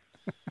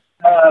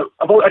 I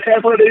tell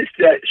you what it is,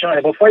 Sean,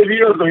 about 5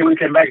 years ago he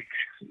came back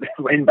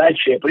in bad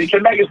shape, but he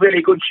came back in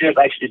really good shape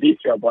actually this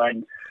year,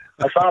 Brian.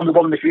 I saw him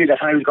above the field that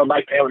time he was going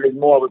back there a little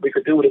more, but we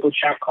could do with a good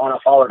sharp corner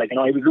forward. Like, he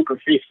was looking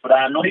fit, but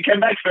no, he came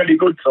back fairly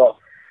good. So,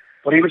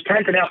 but he was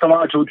panting after 1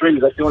 or 2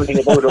 drills. That's the only thing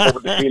about it over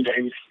the field.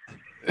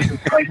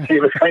 He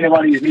was kind of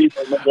on his knees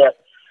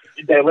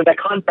when the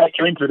contact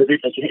came into it a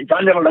bit. Like,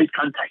 John never liked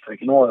contact, so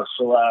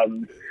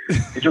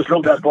he just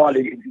loved that ball.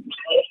 He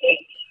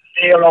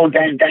stay around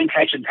Dan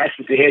catching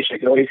passes to H,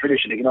 he's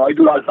finishing. I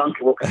do all the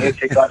donkey work and he'll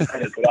take on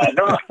kind of, but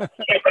no.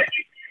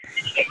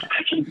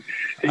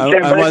 And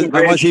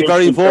was he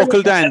very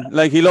vocal, Dan?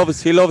 Like, he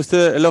loves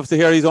to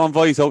hear his own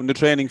voice out in the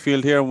training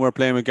field here when we're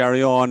playing with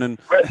Gary On and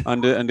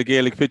the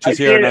Gaelic pitches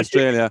here in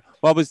Australia.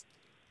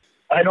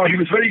 I know he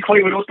was very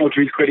quiet with us now,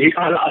 to his credit. He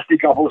got a lot of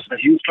stick off us, but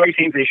he was trying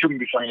things he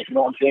shouldn't be trying, if you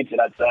know what I'm saying to you.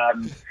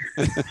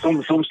 That's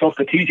some stuff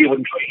that TJ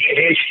wouldn't try.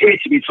 He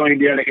to be trying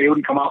there, like, he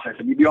wouldn't come off it.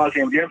 And he'd be all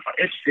saying, for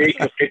F's sake,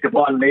 just take the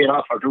ball and lay it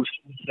off or do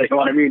something, you know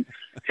what I mean?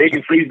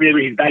 Taking freeze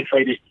maybe his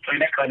backside, trying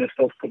that kind of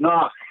stuff. But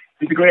no,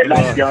 he's a great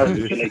lad, to be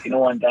honest with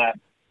you, and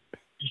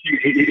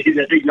he's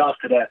a big loss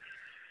to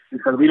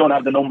because we don't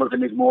have the numbers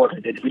in Lismore.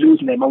 We're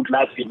losing the amount of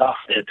lads we've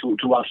lost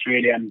to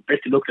Australia, and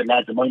best to look at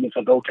lads, the minus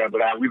are out there,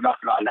 but we've lost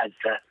a lot of lads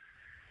to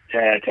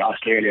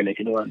Australia, and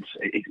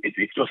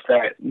it's just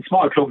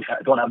small clubs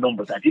don't have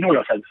numbers. You know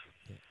yourself.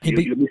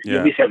 You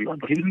miss everyone,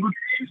 but he was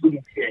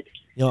good.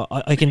 Yeah,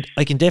 I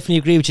can definitely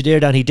agree with you there,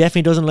 Dan. He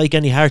definitely doesn't like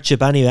any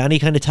hardship anyway. Any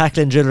kind of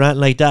tackling drill or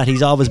anything like that,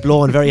 he's always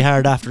blowing very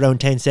hard after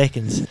around 10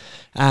 seconds.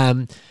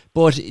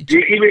 But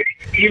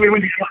even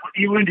when he's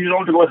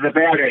on to go to the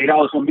bar, he'd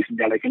always go missing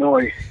there,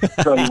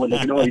 so he would,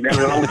 he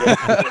never around there.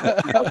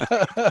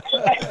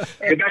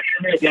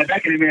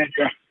 Back in the minute,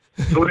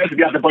 so there's to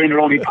be at the point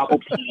around, he pop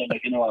up,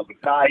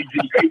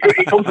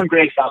 he comes from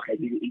great stock.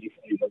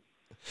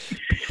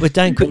 But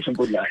Dan,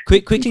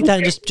 quickly,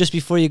 Dan, just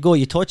before you go,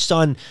 you touched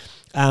on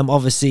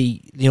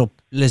obviously,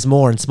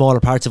 Lismore and smaller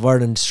parts of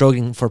Ireland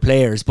struggling for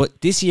players.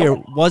 But this year,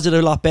 was it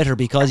a lot better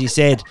because you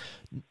said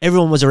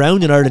everyone was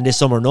around in Ireland this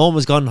summer? No one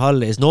was gone on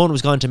holidays. No one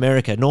was gone to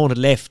America. No one had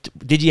left.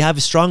 Did you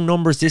have strong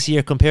numbers this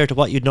year compared to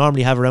what you'd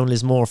normally have around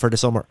Lismore for the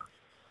summer?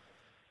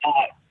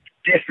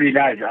 Definitely,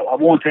 lads. I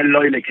won't tell a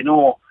lie.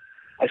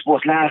 I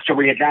suppose last year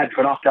we had lads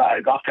going off to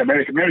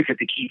America. America's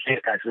the key place,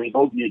 guys. So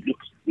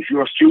if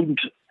you're a student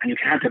and you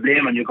can't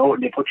blame and you go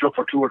and they put you up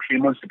for 2 or 3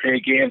 months to play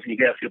games and you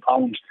get a few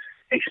pounds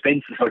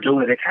expenses for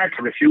doing it, it's hard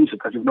to refuse it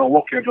because you've no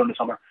work here during the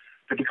summer.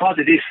 But because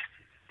of this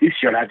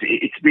year, lads,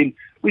 it's been,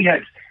 we're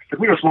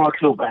a small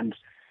club and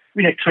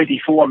we had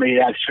 24 made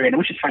lads training,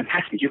 which is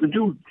fantastic. You can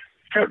do a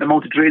certain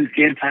amount of drills,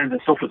 game plans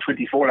and stuff with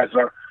 24 lads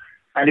there.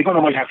 And they're going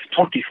to might have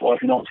 34,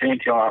 if you know what I'm saying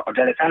to you, or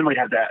Delatal might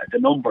have the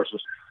numbers,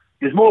 but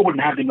Lismore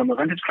wouldn't have the numbers.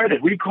 And it's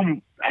credit, we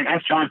come, and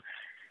as John,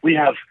 we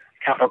have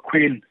Capper,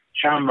 Quinn,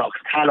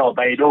 Shamrocks, Tallow,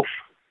 Bayduff,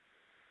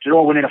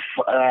 within a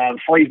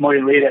 5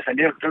 mile radius, and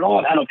they're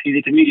all adult teams,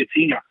 intermediate,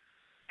 senior.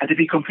 And to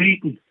be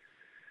competing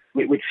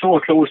with so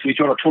close to each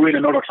other, throw in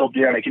another club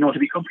there, to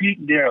be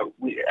competing there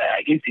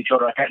against each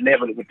other at that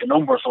level with the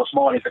numbers so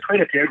small, it's a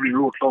credit to every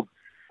rural club.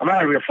 No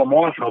matter if we're from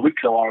Waterford or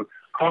Wicklow or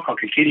Cork or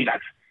Kilkenny,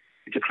 lads.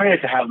 It's a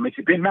credit to have them. It's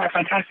been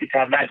fantastic to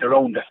have lads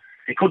around that.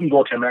 They couldn't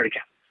go to America.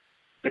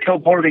 The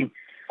club hurling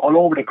all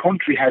over the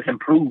country has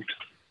improved.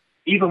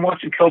 Even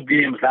watching club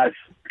games, lads,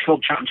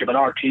 club championship at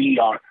RT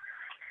or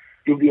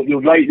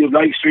you've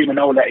live streaming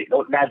now, like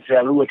lads,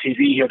 Rua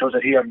TV here does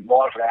it here in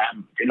Waterford.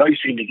 They live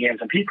stream the games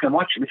and people can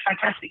watch them. It's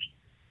fantastic.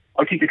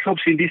 I think the club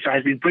scene this year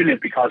has been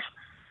brilliant because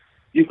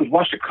you could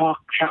watch the Cork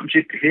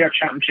Championship, the Clare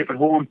Championship at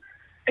home,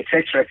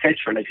 etc.,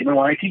 etc. Like, you know,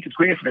 I think it's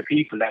great for the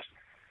people that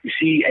you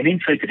see an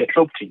insight to the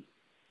club team,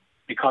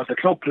 because the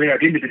club player, at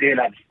the end of the day,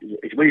 lads,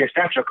 it's where you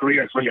start your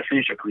career, it's where you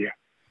finish your career.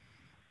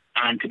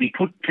 And to be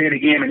playing a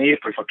game in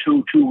April for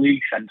two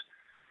weeks, and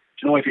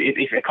you know, if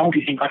a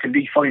county team got a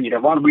league final, you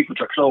have 1 week with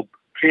your club,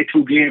 play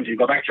 2 games, you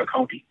go back to your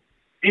county.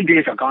 Them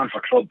days are gone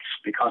for clubs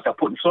because they're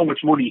putting so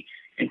much money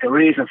into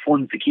raising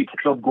funds to keep the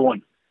club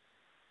going.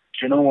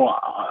 You know,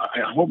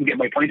 I hope I'm getting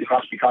my point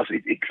across, because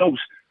the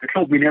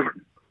club we never,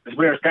 is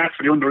where it starts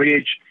for the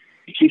underage.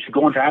 It keeps it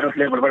going to adult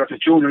level, whether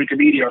it's junior,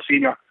 intermediate or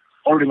senior,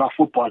 hurling or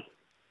football.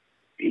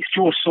 It's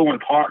just so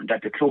important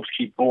that the clubs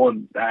keep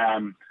going,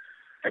 that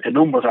the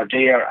numbers are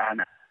there.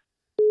 And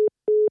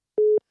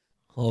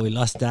we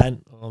lost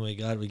Dan. Oh my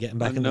God, we're getting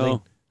back in the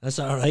line. That's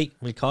all right.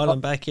 We'll call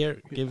him back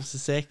here. Give us a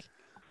sec.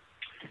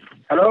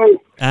 Hello.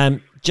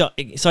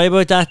 Sorry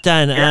about that,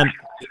 Dan. Yeah.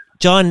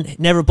 John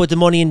never put the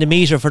money in the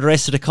meter for the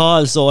rest of the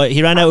call, so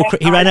he ran out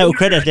of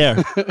credit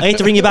there. I had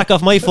to ring you back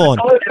off my phone.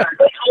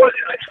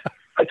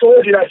 I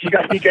told you that you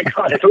get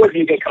caught. I told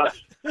you get caught.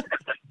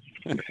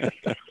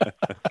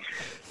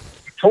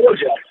 Told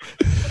you.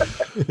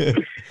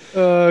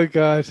 Oh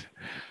God.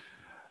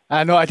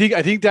 No, I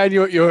think Dan,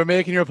 you were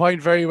making your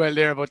point very well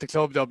there about the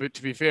club, though. But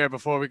to be fair,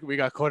 before we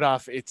got cut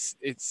off,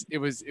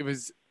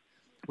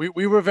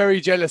 we were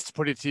very jealous, to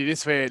put it to you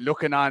this way,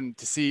 looking on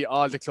to see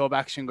all the club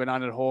action going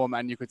on at home,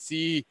 and you could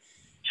see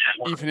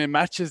even in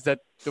matches that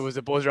there was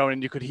a buzz around,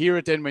 and you could hear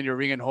it then when you're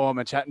ringing home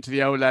and chatting to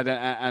the old lad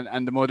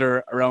and the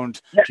mother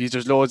around. Yeah. Geez,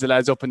 there's loads of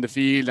lads up in the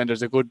field and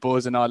there's a good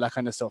buzz and all that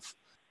kind of stuff.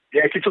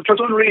 Yeah, it's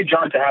unreal,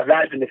 John, to have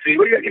lads in the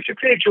field. If you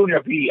play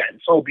junior B, and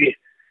so be it.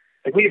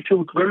 Like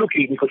we're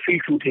lucky we could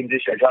field 2 teams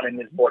this year, John, in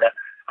this border.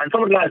 And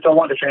some of the lads don't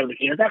want to train with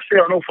the team, and that's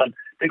fair enough. And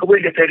they go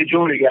away and play the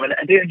junior game,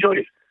 and they enjoy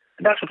it.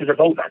 And that's what it's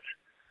about, lads.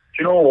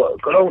 You know,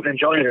 go out and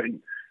enjoy it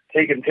and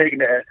taking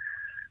the.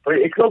 But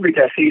it's lovely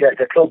to see that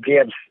the club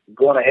games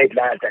going ahead,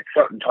 lads, at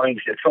certain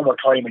times. There's summer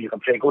time when you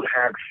can play good,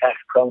 hard, fast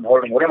ground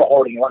hurling, whatever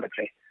hurling you want to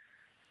play.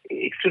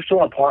 It's just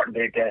so important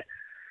that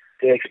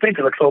the expense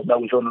of a club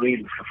now is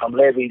unreal. From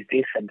levies,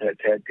 this, and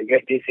to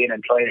get this in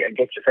and try and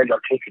get to sell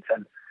your tickets,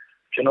 and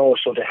you know,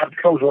 so to have the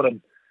clubs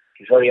running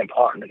is very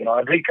important. You know,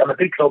 I'm a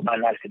big club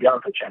man, lads, to be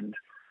honest with you, and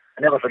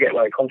I never forget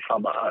where I come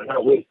from. I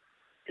never will,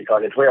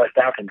 because it's where I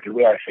started and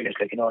where I finished.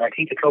 Like, you know, and I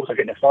think the clubs are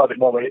getting a small bit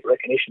more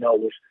recognition now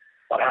with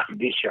what happened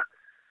this year,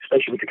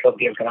 especially with the club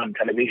games going on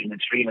television and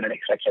streaming and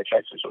etc.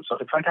 So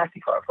it's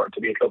fantastic for it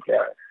to be a club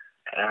player,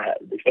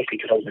 especially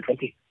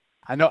 2020.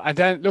 I know. And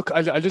then, look,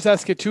 I'll just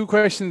ask you 2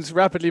 questions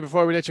rapidly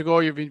before we let you go.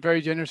 You've been very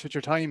generous with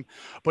your time.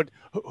 But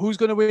who's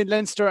going to win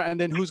Leinster, and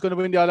then who's going to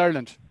win the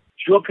All-Ireland?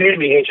 You're paying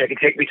me, H. I can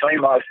take my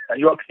time out, and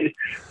you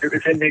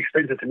can send the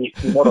expenses to me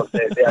tomorrow.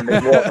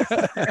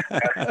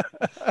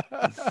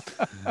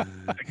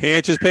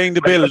 H is paying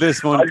the bill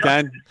this month,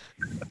 Dan.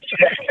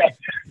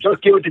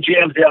 Just give it to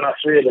James there in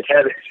Australia.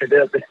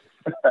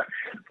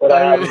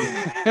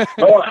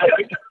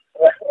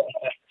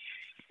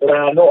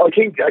 No, I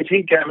think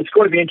it's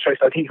going to be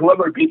interesting. I think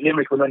whoever beat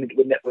Limerick will win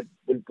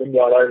the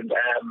All-Ireland.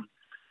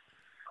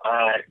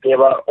 They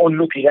were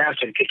unlucky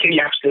last year.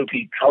 Kilkenny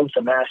absolutely trounced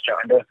them last year,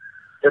 and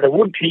they're the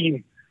one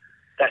team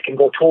that can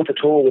go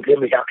toe-to-toe with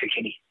Limerick after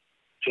Kilkenny.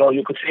 You know,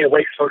 you could say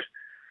Wexford,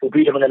 who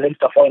beat them in the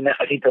Leinster final.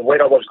 I think the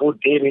weather was good.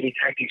 They really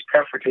tactics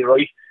perfectly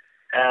right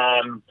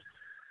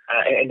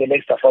in the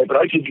Leinster final.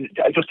 But I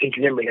just think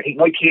Limerick. I think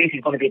Mike Casey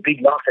is going to be a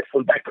big loss at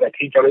full back, but I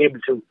think they're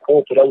able to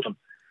cope without him,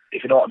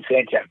 if you know what I'm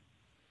saying to you.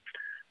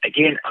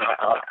 Again,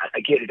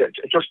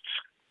 just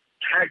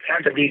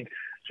hard to read.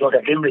 You know,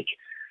 that Limerick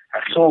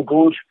are so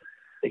good.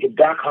 They get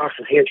dark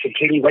horses here,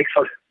 Kilkenny,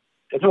 Wexford.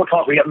 There's no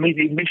talk. We haven't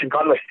mentioned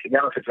Galway, to be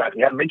honest with you.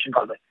 We haven't mentioned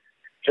Galway.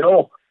 You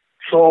know,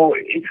 so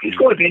it's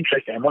going to be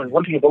interesting. And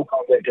one thing about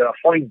Galway, they're a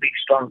fine, big,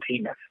 strong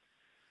team.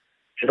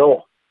 You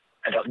know,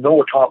 and there's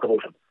no talk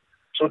about them.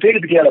 So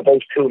they'll be there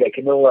about too. Like,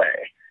 you know,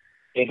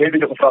 they'll be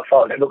looking forward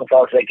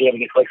to that game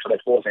against Wexford, I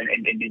suppose, in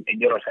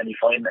the other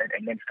semi-final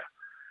in Leinster.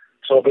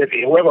 So, but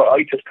whoever,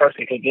 I just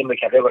personally think Limerick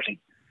have everything.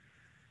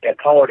 They have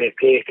power, they have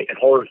pace, they can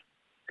hold,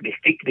 they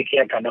stick to the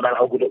game plan no matter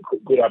how good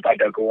or bad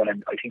they're going.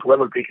 And I think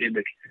whoever beats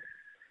Limerick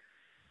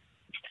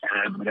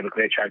will have a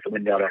great chance to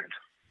win the All-Ireland.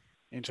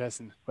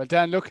 Interesting. Well,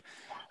 Dan, look,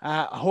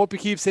 I hope you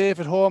keep safe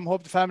at home.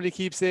 Hope the family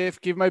keeps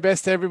safe. Give my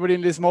best to everybody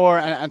in Lismore,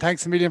 and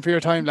thanks a million for your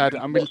time, lad.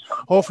 And we'll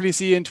hopefully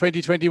see you in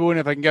 2021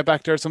 if I can get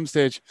back there at some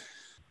stage.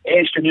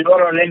 Can you go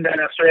to Linda in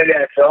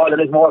Australia, to all the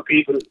Lismore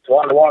people, to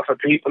all the Waterford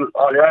people,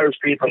 all the Irish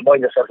people,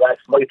 mind yourself, lads.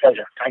 My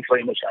pleasure. Thanks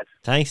very much, lads.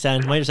 Thanks,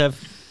 Dan. Mind yourself.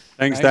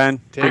 Thanks, Dan.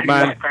 Good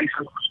man. Thanks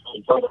so much.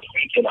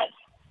 Thank you, lads.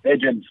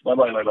 Legends.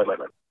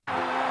 Bye.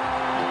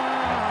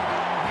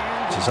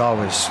 It's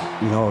always,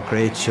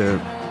 great to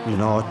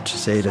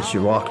say that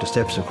you walk the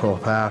steps of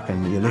Croke Park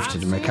and you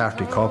lifted the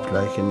McCarthy Cup,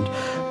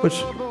 but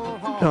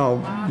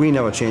No, we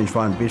never changed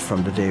one bit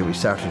from the day we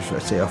started,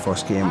 let's say, our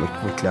first game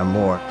with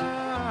Glenmore.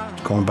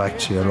 Going back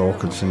to your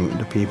locals and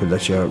the people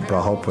that you're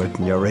brought up with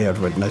and you're reared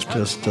with, and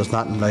there's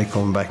nothing like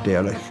coming back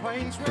there. Like,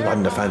 it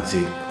wasn't a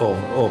fancy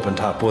open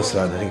top bus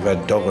line. I think we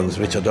had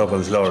Richard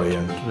Duggan's lorry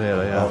and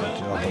up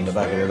on the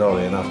back of the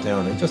lorry and off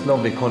down. It's just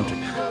lovely country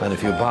and a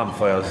few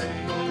bonfires.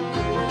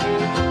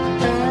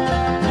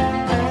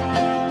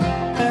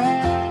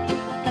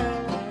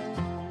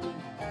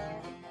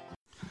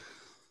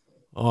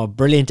 Oh,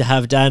 brilliant to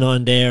have Dan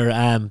on there.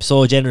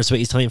 So generous with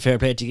his time. Fair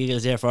play to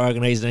Giggles there for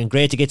organising, and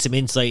great to get some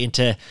insight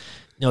into.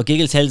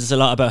 Giggles tells us a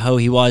lot about how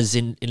he was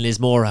in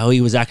Lismore, how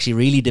he was actually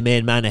really the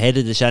main man ahead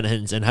of the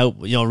Shanahans, and how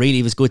really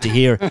it was good to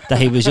hear that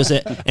he was just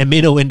a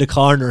minnow in the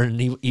corner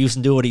and he used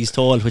to do what he's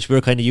told, which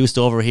we're kind of used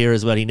to over here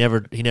as well. He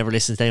never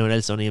listens to anyone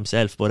else, only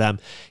himself. But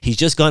he's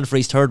just gone for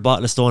his third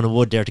bottle of Stone and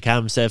Wood there to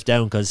calm himself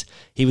down, because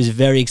he was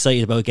very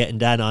excited about getting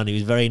Dan on. He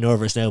was very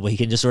nervous now, but he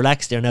can just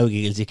relax there now,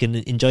 Giggles. You can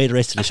enjoy the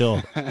rest of the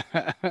show.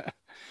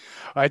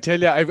 I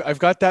tell you, I've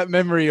got that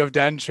memory of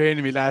Dan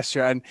training me last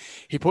year, and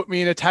he put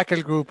me in a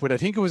tackle group with, I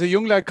think it was a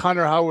young lad,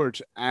 Conor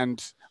Howard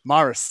and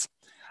Morris,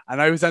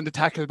 and I was on the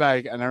tackle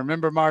bag, and I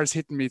remember Morris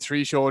hitting me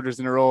 3 shoulders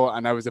in a row,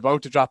 and I was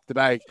about to drop the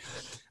bag,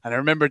 and I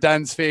remember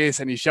Dan's face,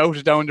 and he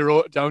shouted down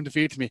the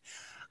field to me,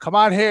 "Come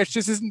on, H,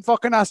 this isn't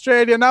fucking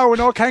Australia now. We're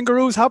no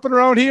kangaroos hopping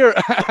around here."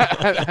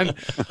 and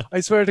I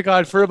swear to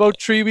God, for about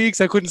 3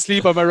 weeks, I couldn't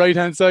sleep on my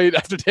right-hand side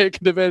after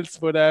taking the belts.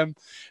 But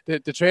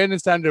the training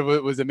standard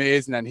was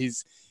amazing, and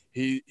his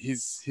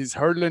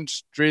hurling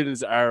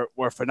drills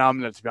were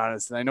phenomenal, to be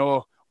honest. And I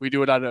know we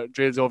do a lot of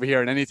drills over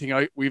here, and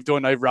anything we've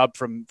done, I've robbed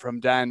from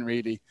Dan,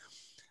 really.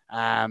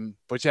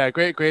 But yeah,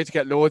 great to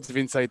get loads of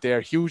insight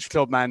there. Huge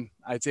club, man.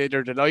 I'd say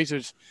they're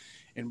delighted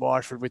in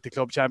Waterford with the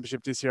club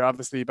championship this year.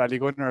 Obviously,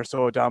 Ballygunner are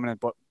so dominant,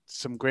 but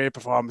some great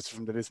performances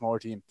from the Lismore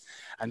team.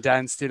 And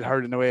Dan's still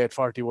hurling away at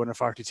 41 or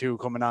 42,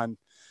 coming on,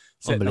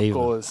 setting up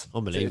goals.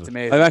 Unbelievable. It's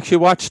amazing. I've actually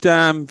watched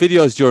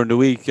videos during the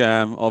week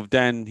of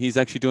Dan. He's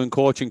actually doing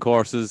coaching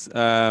courses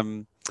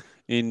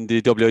in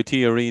the WIT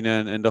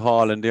arena and the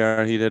hall, and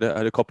there he had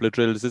a couple of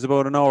drills. There's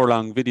about an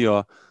hour-long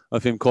video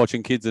of him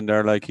coaching kids in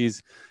there. Like,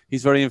 he's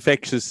very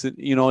infectious,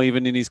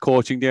 even in his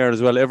coaching there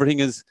as well.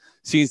 Everything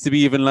seems to be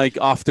even like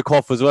off the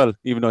cuff as well,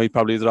 even though he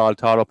probably is all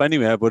taught up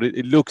anyway. But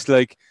it looks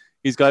like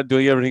he's got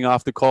doing everything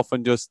off the cuff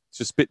and just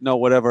spitting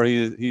out whatever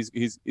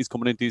he's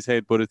coming into his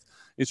head. But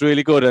it's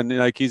really good, and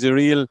like he is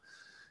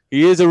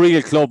a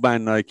real club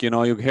man. Like,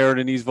 you hear it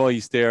in his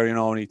voice there,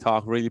 and he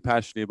talk really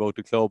passionately about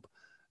the club.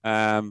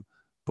 And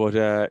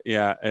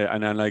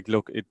then like,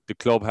 look, the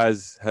club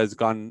has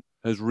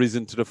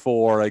risen to the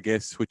fore, I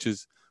guess, which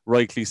is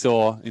rightly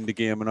so in the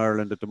game in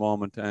Ireland at the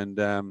moment.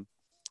 And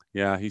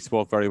he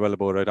spoke very well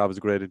about it. That was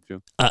a great interview.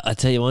 I'll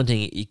tell you one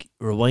thing, you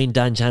rewind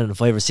Dan Shannon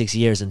 5 or 6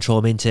 years and throw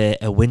him into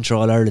a Winter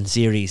All-Ireland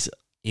series,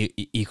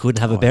 you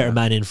couldn't have a better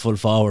man in full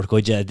forward,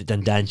 could you,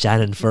 than Dan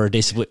Shannon for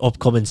this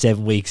upcoming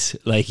 7 weeks.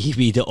 Like, he'd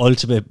be the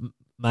ultimate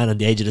man on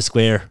the edge of the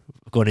square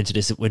going into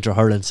this Winter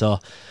Hurling. So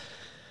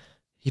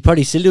he'd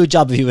probably still do a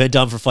job if he went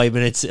down for 5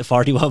 minutes,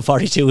 41,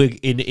 42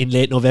 in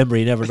late November.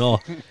 You never know.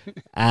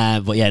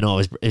 But yeah, no,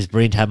 it's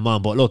brilliant to have him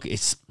on. But look,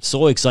 it's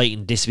so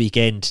exciting this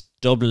weekend.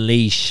 Dublin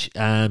Laois,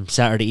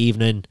 Saturday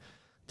evening.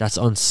 That's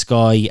on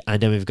Sky.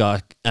 And then we've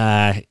got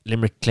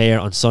Limerick Clare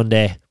on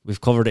Sunday. We've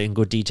covered it in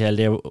good detail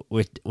there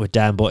with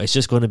Dan. But it's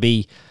just going to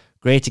be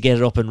great to get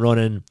it up and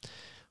running.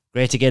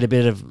 Great to get a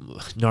bit of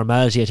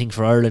normality, I think,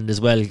 for Ireland as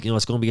well. It's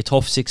going to be a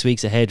tough 6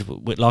 weeks ahead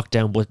with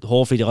lockdown, but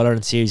hopefully the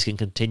All-Ireland series can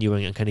continue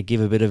and kind of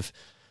give a bit of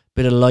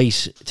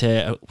light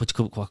to which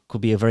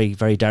could be a very,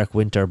 very dark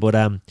winter.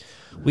 But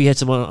we had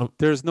some.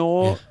 There's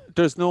no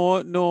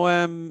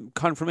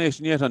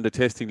confirmation yet on the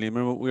testing.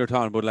 Remember what we were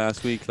talking about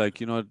last week?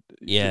 Like,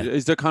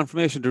 is there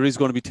confirmation there is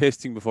going to be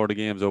testing before the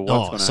games, or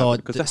what's going to happen?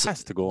 Because it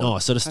has to go. No,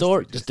 so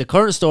the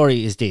current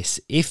story is this: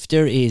 if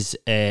there is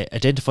a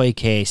identified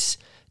case,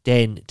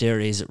 then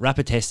there is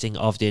rapid testing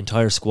of the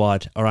entire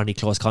squad or any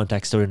close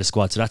contacts during the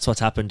squad. So that's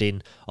what's happened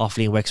in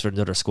Offaly and Wexford and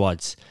other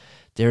squads.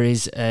 There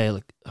is a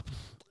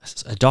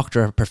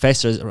doctor, a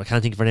professor, I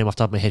can't think of her name off the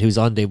top of my head, who's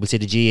on the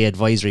GA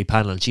advisory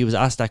panel. And she was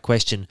asked that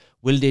question,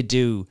 will they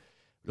do,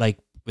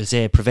 we'll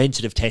say,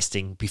 preventative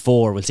testing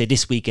before, we'll say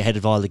this week ahead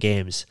of all the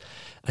games?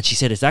 And she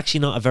said it's actually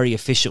not a very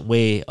efficient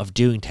way of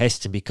doing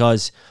testing,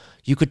 because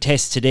you could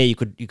test today, you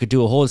could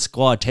do a whole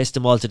squad, test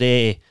them all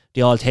today,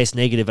 they all test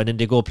negative, and then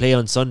they go play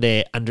on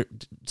Sunday and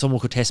someone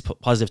could test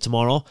positive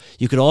tomorrow.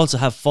 You could also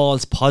have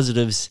false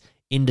positives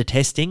in the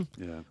testing,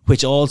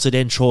 which also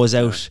then throws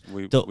out.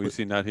 We've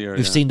seen that here.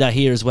 We've seen that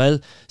here as well.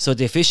 So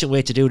the efficient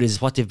way to do it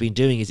is what they've been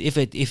doing is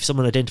if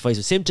someone identifies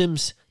with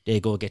symptoms, they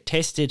go get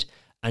tested,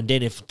 and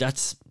then if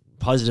that's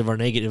positive or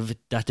negative,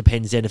 that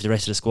depends then if the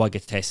rest of the squad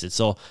gets tested.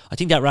 So I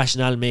think that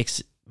rationale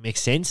makes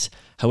sense.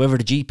 However,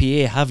 the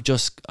GPA have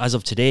just, as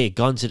of today,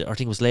 gone to I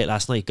think it was late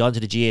last night, gone to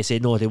the GA,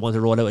 said no, they want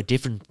to roll out a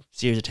different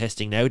series of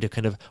testing now to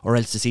kind of, or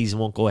else the season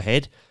won't go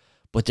ahead.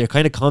 But they're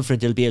kind of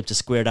confident they'll be able to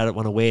square that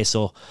one away.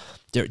 So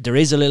there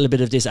is a little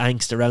bit of this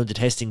angst around the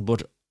testing,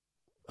 but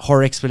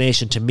her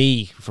explanation to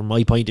me, from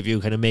my point of view,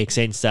 kind of makes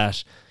sense,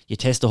 that you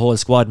test the whole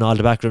squad and all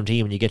the background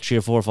team and you get 3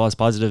 or 4 false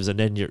positives, and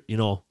then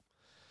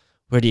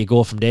where do you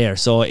go from there?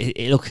 So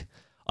look,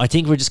 I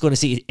think we're just going to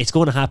see, it's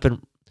going to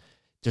happen.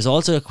 There's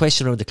also a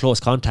question around the close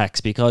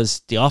contacts,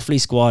 because the Offaly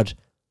squad,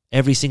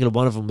 every single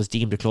one of them was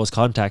deemed a close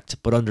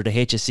contact, but under the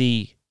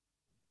HSE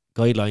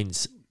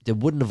guidelines, they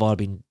wouldn't have all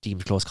been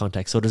deemed close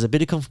contact. So there's a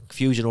bit of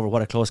confusion over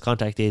what a close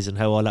contact is and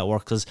how all that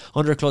works, because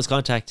under a close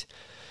contact,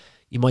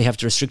 you might have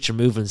to restrict your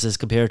movements as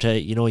compared to,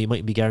 you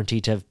mightn't be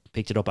guaranteed to have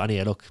picked it up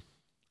anyway. Look,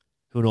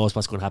 who knows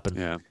what's going to happen.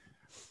 Yeah.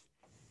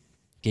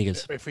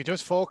 Giggles. If we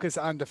just focus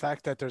on the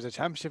fact that there's a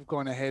championship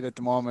going ahead at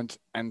the moment,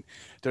 and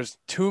there's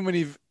too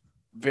many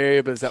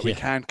variables that we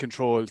can't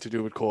control to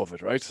do with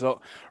COVID, right?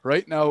 So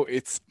right now,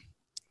 it's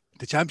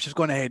the championship's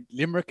going ahead.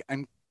 Limerick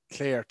and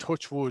Clare,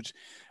 Touchwood,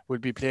 will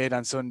be played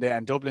on Sunday,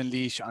 and Dublin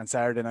Laois on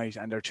Saturday night,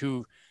 and they're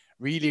 2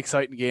 really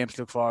exciting games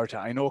to look forward to.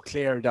 I know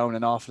Clare down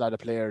an awful lot of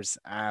players.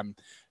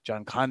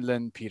 John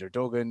Conlon, Peter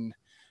Duggan,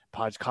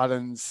 Podge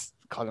Collins,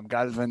 Colm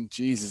Galvin,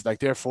 Jesus, like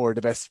they're 4 of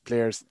the best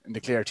players in the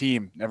Clare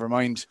team. Never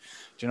mind,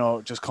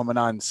 just coming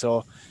on.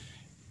 So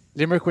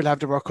Limerick will have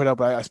to work it out.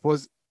 But I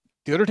suppose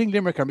the other thing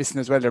Limerick are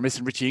missing as well, they're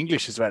missing Richie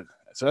English as well.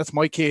 So that's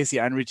Mike Casey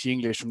and Richie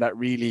English from that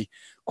really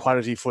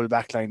quality full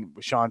back line.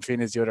 Sean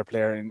Finn is the other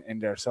player in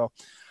there. So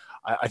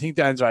I think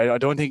Dan's right. I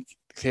don't think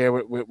Clare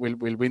will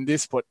win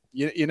this, but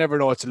you never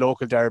know. It's a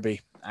local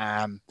derby.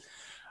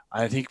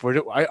 I think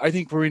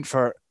we're in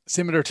for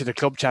similar to the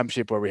club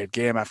championship, where we had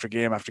game after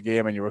game after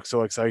game, and you were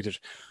so excited.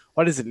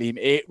 What is it, Liam?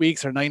 8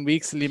 weeks or 9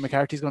 weeks Liam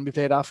McCarthy's going to be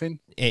played off in?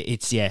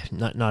 It's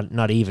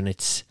not even.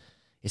 It's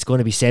going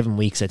to be 7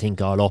 weeks, I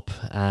think, all up,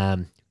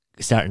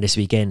 starting this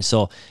weekend.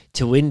 So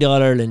to win the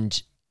All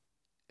Ireland,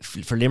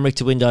 for Limerick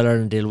to win the All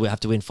Ireland, they'll have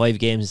to win 5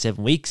 games in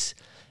 7 weeks.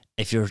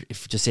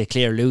 If just say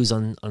Clare lose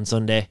on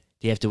Sunday,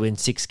 they have to win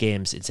 6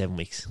 games in 7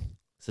 weeks.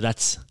 So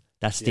that's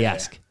the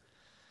ask.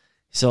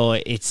 So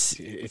it's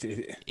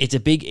a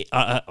big.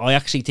 I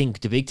actually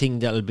think the big thing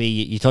that'll be,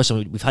 you touched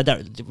on. We've had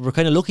that. We're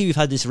kind of lucky we've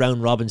had this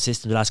round robin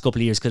system the last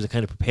couple of years, because it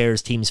kind of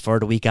prepares teams for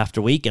the week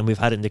after week, and we've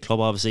had it in the club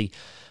obviously.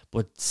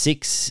 But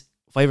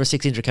 5 or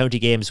 6 inter-county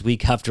games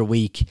week after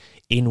week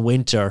in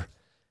winter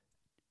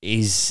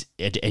is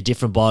a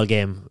different ball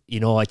game.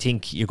 I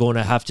think you're going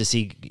to have to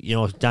see.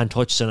 Dan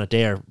touched on it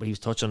there. He was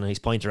touching on his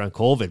point around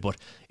COVID, but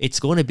it's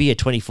going to be a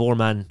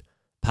 24-man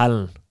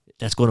panel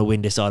that's going to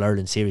win this All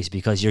Ireland series,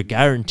 because you're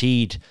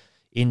guaranteed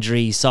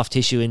injuries, soft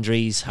tissue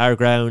injuries, hard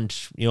ground,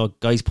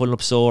 guys pulling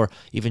up sore.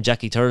 Even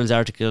Jackie Turrell's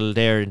article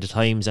there in the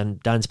Times,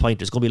 and Dan's point,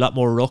 there's going to be a lot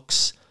more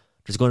rucks.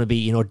 There's going to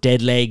be,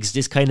 dead legs,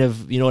 this kind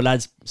of,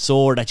 lads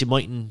sore that you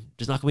mightn't,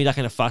 there's not going to be that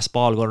kind of fast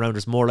ball going around.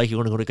 There's more likely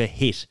you're going to get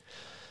hit.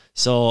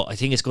 So I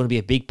think it's going to be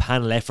a big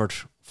panel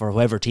effort for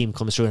whoever team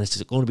comes through, and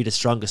it's going to be the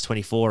strongest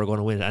 24 are going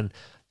to win. And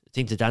I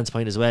think to Dan's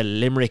point as well,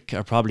 Limerick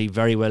are probably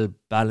very well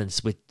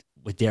balanced with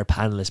their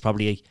panel. It's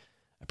probably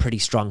a pretty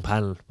strong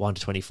panel, 1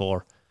 to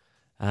 24.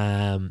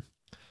 But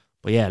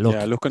yeah,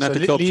 looking at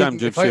the club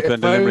championship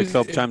and the Limerick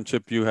club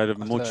championship, you had a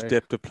much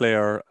depth of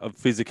player, of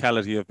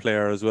physicality of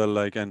player as well.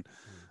 And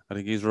I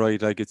think he's right.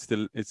 It's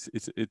still, it's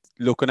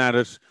looking at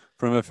it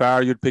from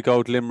afar, you'd pick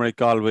out Limerick,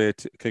 Galway,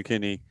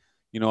 Kilkenny.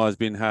 Has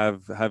been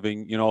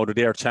having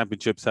their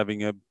championships,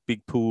 having a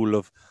big pool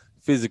of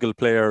physical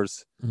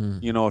players,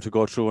 to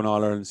go through an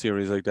All Ireland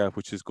series like that,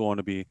 which is going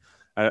to be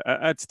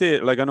at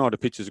stage. Like, I know the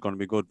pitch is going to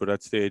be good, but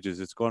at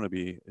stages it's going to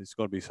be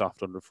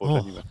soft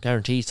underfoot anyway.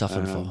 Guaranteed soft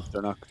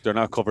underfoot. They're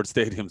not covered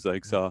stadiums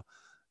like so.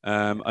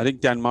 I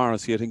think Dan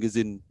Morrissey,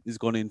 is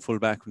going in full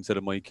back instead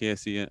of Mike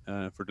Casey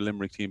for the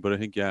Limerick team. But I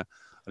think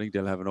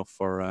they'll have enough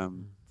for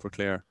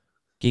Clare.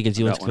 Giggles,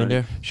 you want to come in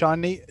there?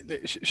 Shawnee,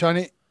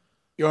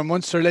 your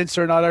Munster,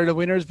 Leinster and All Ireland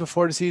winners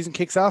before the season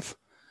kicks off?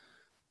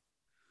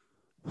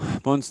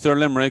 Munster,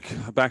 Limerick,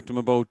 I backed them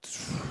about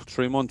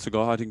 3 months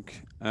ago, I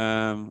think,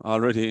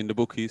 already in the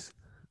bookies.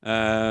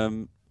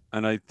 And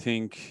I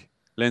think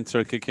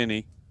Leinster,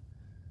 Kilkenny.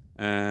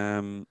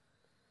 And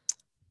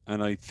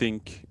I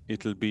think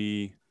it'll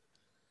be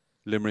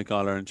Limerick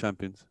All Ireland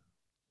champions.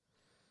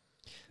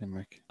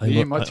 Limerick.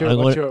 Liam,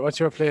 what's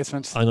your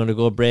placement? I'm going to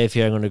go brave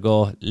here. I'm going to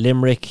go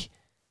Limerick,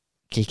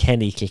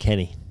 Kilkenny.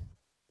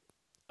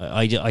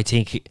 I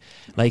think,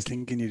 like,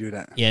 thinking you do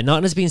that. Yeah,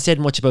 nothing has been said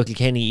much about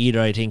Kilkenny either,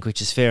 I think,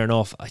 which is fair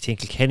enough. I think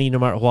Kilkenny, no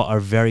matter what,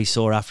 are very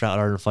sore after that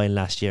Ireland final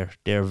last year.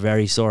 They're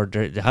very sore.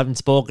 They haven't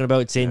spoken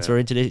about it since we're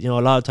into this. A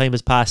lot of time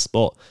has passed,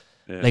 but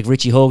like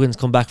Richie Hogan's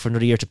come back for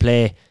another year to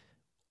play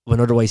when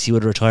otherwise he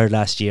would have retired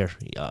last year.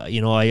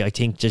 I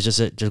think there's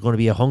going to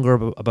be a hunger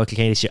about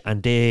Kilkenny this year,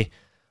 and I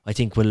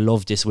think will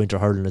love this winter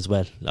hurling as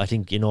well. I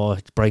think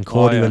Brian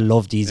Cody will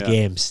love these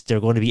games.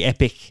 They're going to be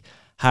epic,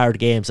 hard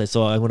games.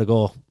 So I'm going to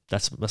go.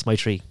 That's my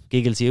 3.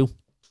 Giggles, you?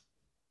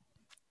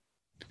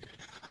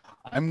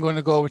 I'm going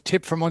to go with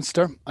Tip for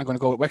Munster. I'm going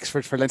to go with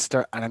Wexford for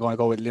Leinster, and I'm going to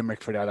go with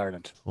Limerick for the All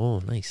Ireland. Oh,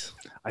 nice.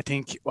 I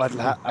think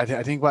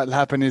what'll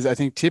happen is, I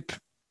think Tip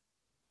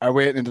are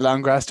waiting in the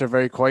long grass. They're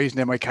very quiet, and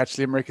they might catch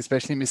Limerick,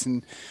 especially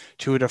missing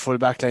 2 of their full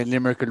back line.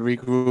 Limerick will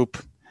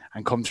regroup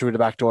and come through the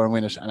back door and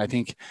win it. And I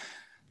think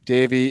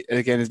Davey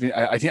again has been.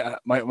 I think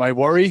my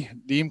worry,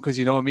 Liam, because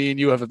you know me and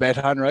you have a bet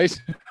on, right?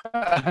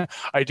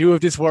 I do have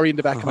this worry in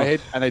the back of my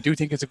head, and I do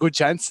think it's a good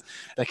chance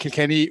that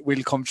Kilkenny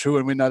will come through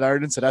and win All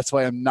Ireland. So that's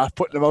why I'm not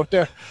putting them out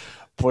there.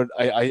 But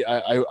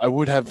I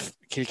would have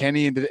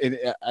Kilkenny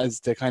as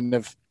the kind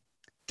of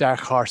dark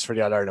horse for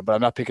the All Ireland, but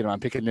I'm not picking them.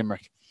 I'm picking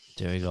Limerick.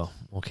 There you go.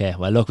 Okay.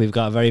 Well, look, we've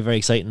got a very, very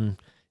exciting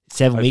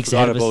 7 weeks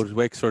ahead of us. About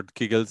Wexford,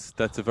 Giggles.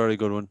 That's a very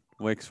good one.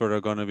 Wexford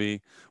are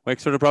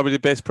probably the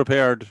best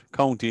prepared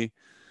county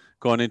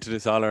going into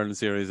this All Ireland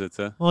series, I'd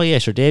say. Oh yeah,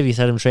 sure. Davies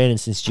had them training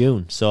since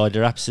June, so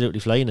they're absolutely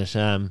flying it.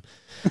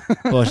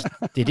 But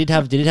they did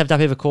have that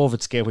bit of a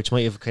COVID scare, which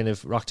might have kind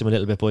of rocked them a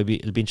little bit. But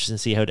it'll be interesting to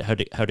see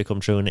how they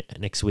come through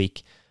next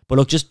week. But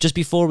look, just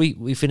before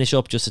we finish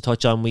up, just to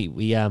touch on,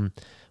 we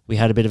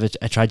had a bit of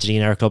a tragedy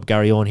in our club,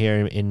 Garryowen,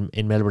 here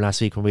in Melbourne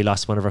last week when we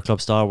lost one of our club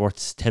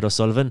stalwarts, Ted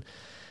O'Sullivan.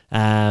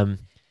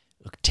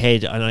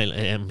 Ted, and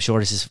I'm sure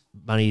this is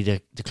many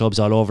of the clubs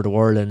all over the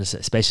world, and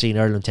especially in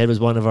Ireland. Ted was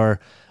one of our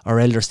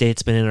elder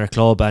statesmen in our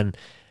club, and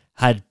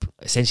had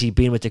essentially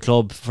been with the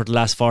club for the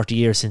last 40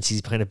 years since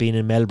he's kind of been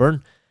in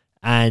Melbourne.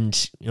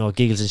 And you know,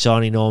 Giggles and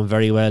Shawnee know him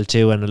very well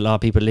too, and a lot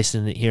of people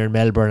listening here in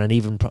Melbourne, and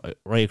even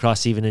right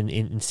across, even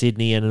in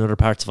Sydney and in other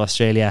parts of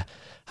Australia,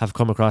 have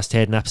come across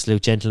Ted, an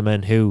absolute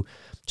gentleman who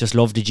just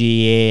loved the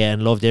GAA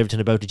and loved everything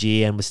about the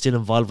GAA, and was still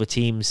involved with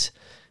teams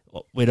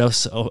with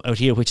us out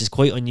here, which is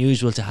quite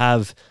unusual to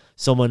have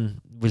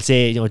someone. We'll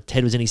say, you know,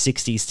 Ted was in his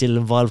 60s, still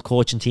involved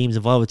coaching teams,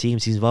 involved with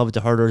teams. He's involved with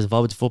the hurlers,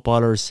 involved with the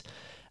footballers,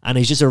 and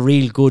he's just a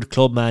real good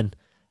club man.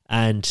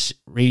 And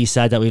really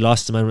sad that we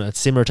lost him. And it's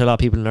similar to a lot of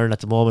people in Ireland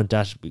at the moment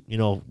that, you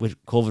know,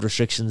 with COVID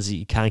restrictions,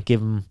 you can't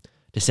give him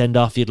the send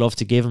off you'd love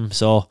to give him.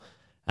 So,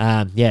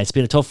 yeah, it's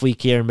been a tough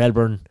week here in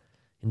Melbourne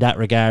in that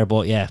regard.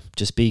 But yeah,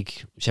 just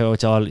big shout out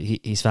to all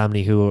his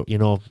family who are, you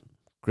know,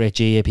 great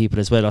GAA people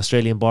as well,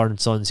 Australian born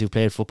sons who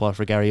played football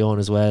for Garryowen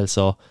as well.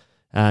 So,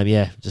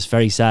 yeah, just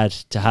very sad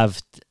to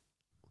have.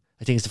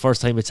 I think it's the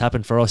first time it's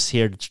happened for us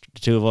here, the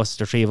two of us,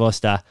 the three of us,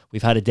 that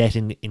we've had a death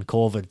in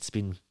COVID. It's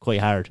been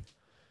quite hard.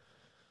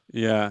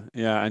 Yeah,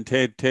 and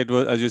Ted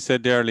was, as you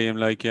said there, Liam,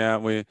 like, yeah,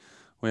 we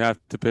have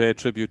to pay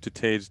tribute to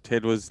Ted.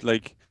 Ted was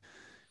like,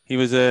 he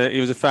was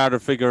a father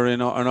figure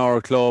in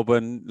our club,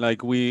 and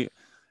like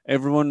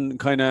everyone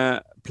kind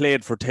of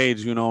played for Ted,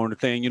 you know, and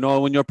playing, you know,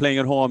 when you're playing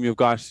at home, you've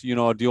got, you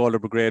know, the older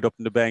brigade up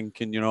in the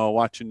bank, and you know,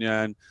 watching you,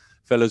 and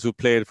fellas who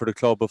played for the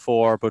club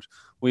before, but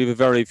we have a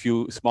very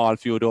small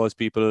few of those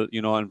people,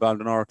 you know,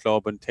 involved in our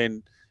club, and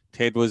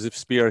Ted was a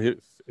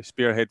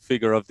spearhead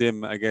figure of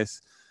them, I guess.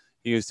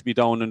 He used to be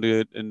down in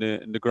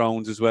the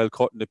grounds as well,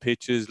 cutting the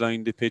pitches,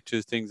 lining the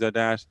pitches, things like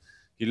that.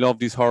 He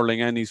loved his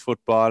hurling and his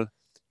football.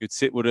 You'd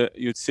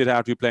sit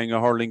after you playing a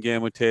hurling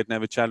game with Ted and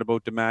have a chat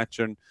about the match,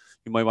 and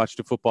you might watch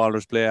the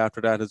footballers play after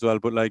that as well.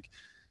 But like,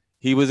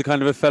 he was a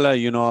kind of a fella,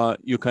 you know,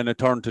 you kind of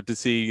turned to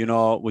see, you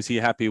know, was he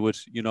happy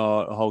with, you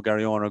know, how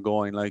Garryowen are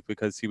going, like,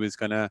 because he was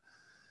kind of,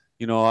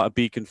 you know, a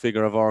beacon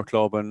figure of our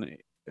club, and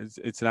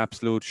it's an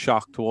absolute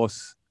shock to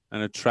us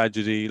and a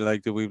tragedy,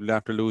 like, that we've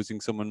after losing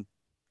someone,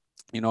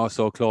 you know,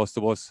 so close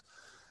to us.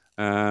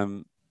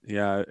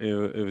 Yeah,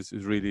 it was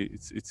really,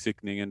 it's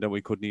sickening, and that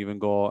we couldn't even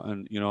go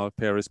and, you know,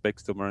 pay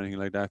respects to him or anything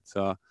like that.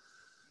 So,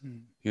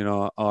 you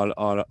know, all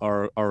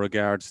our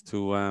regards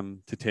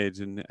to Ted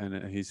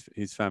and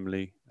his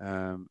family.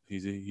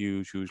 He's a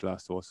huge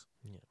loss to us.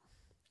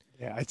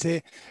 Yeah, I'd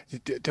say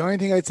the only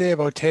thing I'd say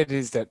about Ted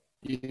is that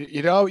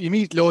you know, you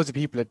meet loads of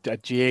people at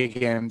GAA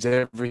games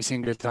every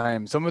single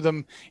time. Some of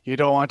them you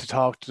don't want to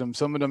talk to them.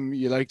 Some of them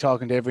you like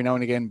talking to every now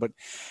and again. But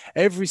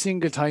every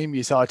single time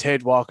you saw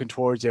Ted walking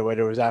towards you,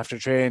 whether it was after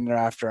training or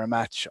after a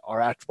match or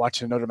at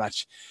watching another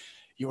match,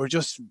 you were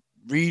just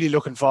really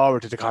looking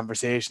forward to the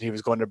conversation he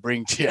was going to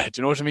bring to you. Do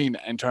you know what I mean?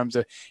 In terms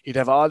of, he'd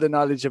have all the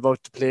knowledge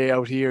about the play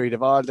out here. He'd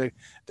have all the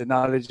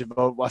knowledge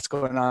about what's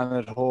going on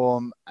at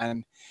home.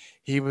 And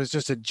he was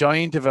just a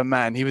giant of a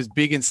man. He was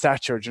big in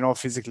stature, you know,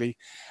 physically,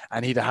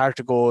 and he'd a heart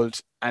of gold.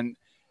 And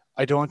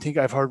I don't think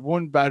I've heard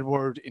one bad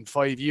word in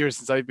 5 years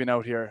since I've been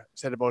out here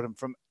said about him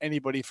from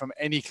anybody from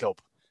any club.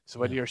 So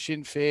whether you're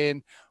Sinn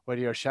Féin,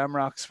 whether you're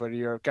Shamrocks, whether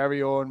you're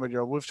Garryowen, whether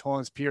you're Wolf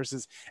Tones,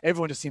 Pierces,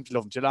 everyone just seemed to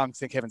love him. Geelong,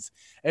 St. Kevin's,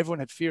 everyone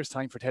had fierce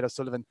time for Ted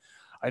O'Sullivan.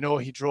 I know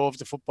he drove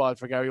the football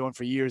for Garryowen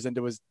for years, and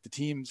there was the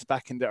teams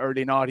back in the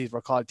early 90s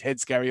were called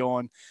Ted's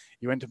Garryowen.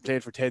 You went and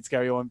played for Ted's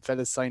Garryowen.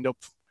 Fellas signed up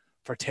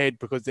for Ted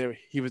because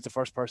he was the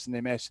first person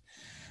they met.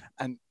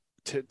 And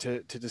to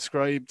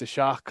describe the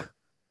shock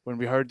when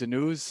we heard the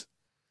news,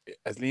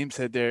 as Liam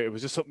said there, it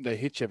was just something that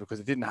hit you because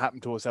it didn't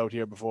happen to us out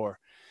here before.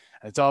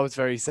 And it's always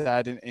very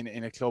sad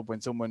in a club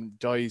when someone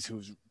dies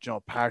who's, you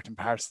know, part and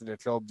parcel of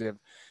the club. They've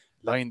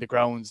lined the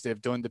grounds,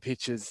 they've done the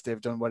pitches,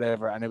 they've done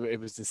whatever, and it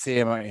was the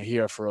same out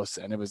here for us.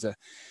 And it was a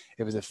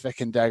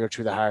feckin' dagger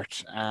through the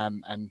heart.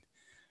 And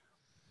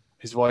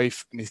his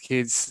wife and his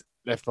kids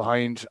left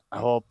behind, I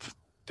hope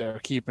they're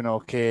keeping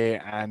okay.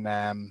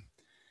 And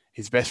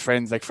his best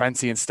friends, like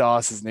Francie and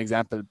Stoss is an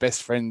example,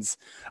 best friends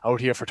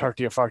out here for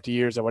 30 or 40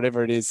 years or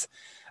whatever it is,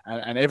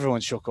 and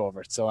everyone's shook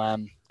over it. So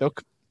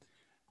look,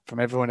 from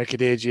everyone at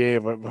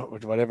KDGA,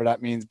 whatever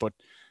that means. But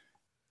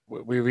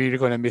we're really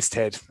going to miss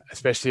Ted,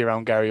 especially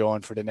around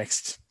Garryowen for the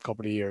next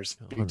couple of years,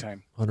 big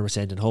time.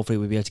 100%, and hopefully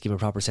we'll be able to give him a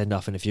proper send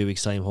off in a few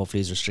weeks' time.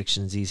 Hopefully his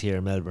restrictions ease here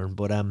in Melbourne.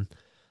 But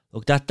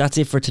look, that's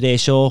it for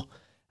today's show.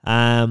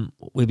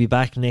 We'll be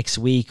back next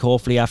week,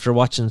 hopefully after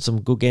watching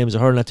some good games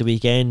of hurling at the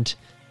weekend.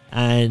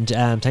 And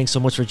thanks so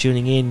much for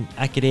tuning in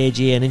at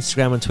G'dayGA on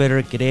Instagram and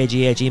Twitter,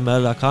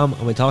 G'dayGA@gmail.com,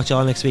 and we'll talk to you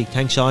all next week.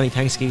 Thanks Shawnee,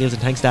 thanks Giggles,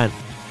 and thanks Dan.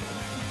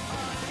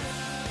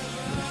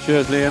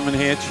 Cheers Liam and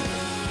H.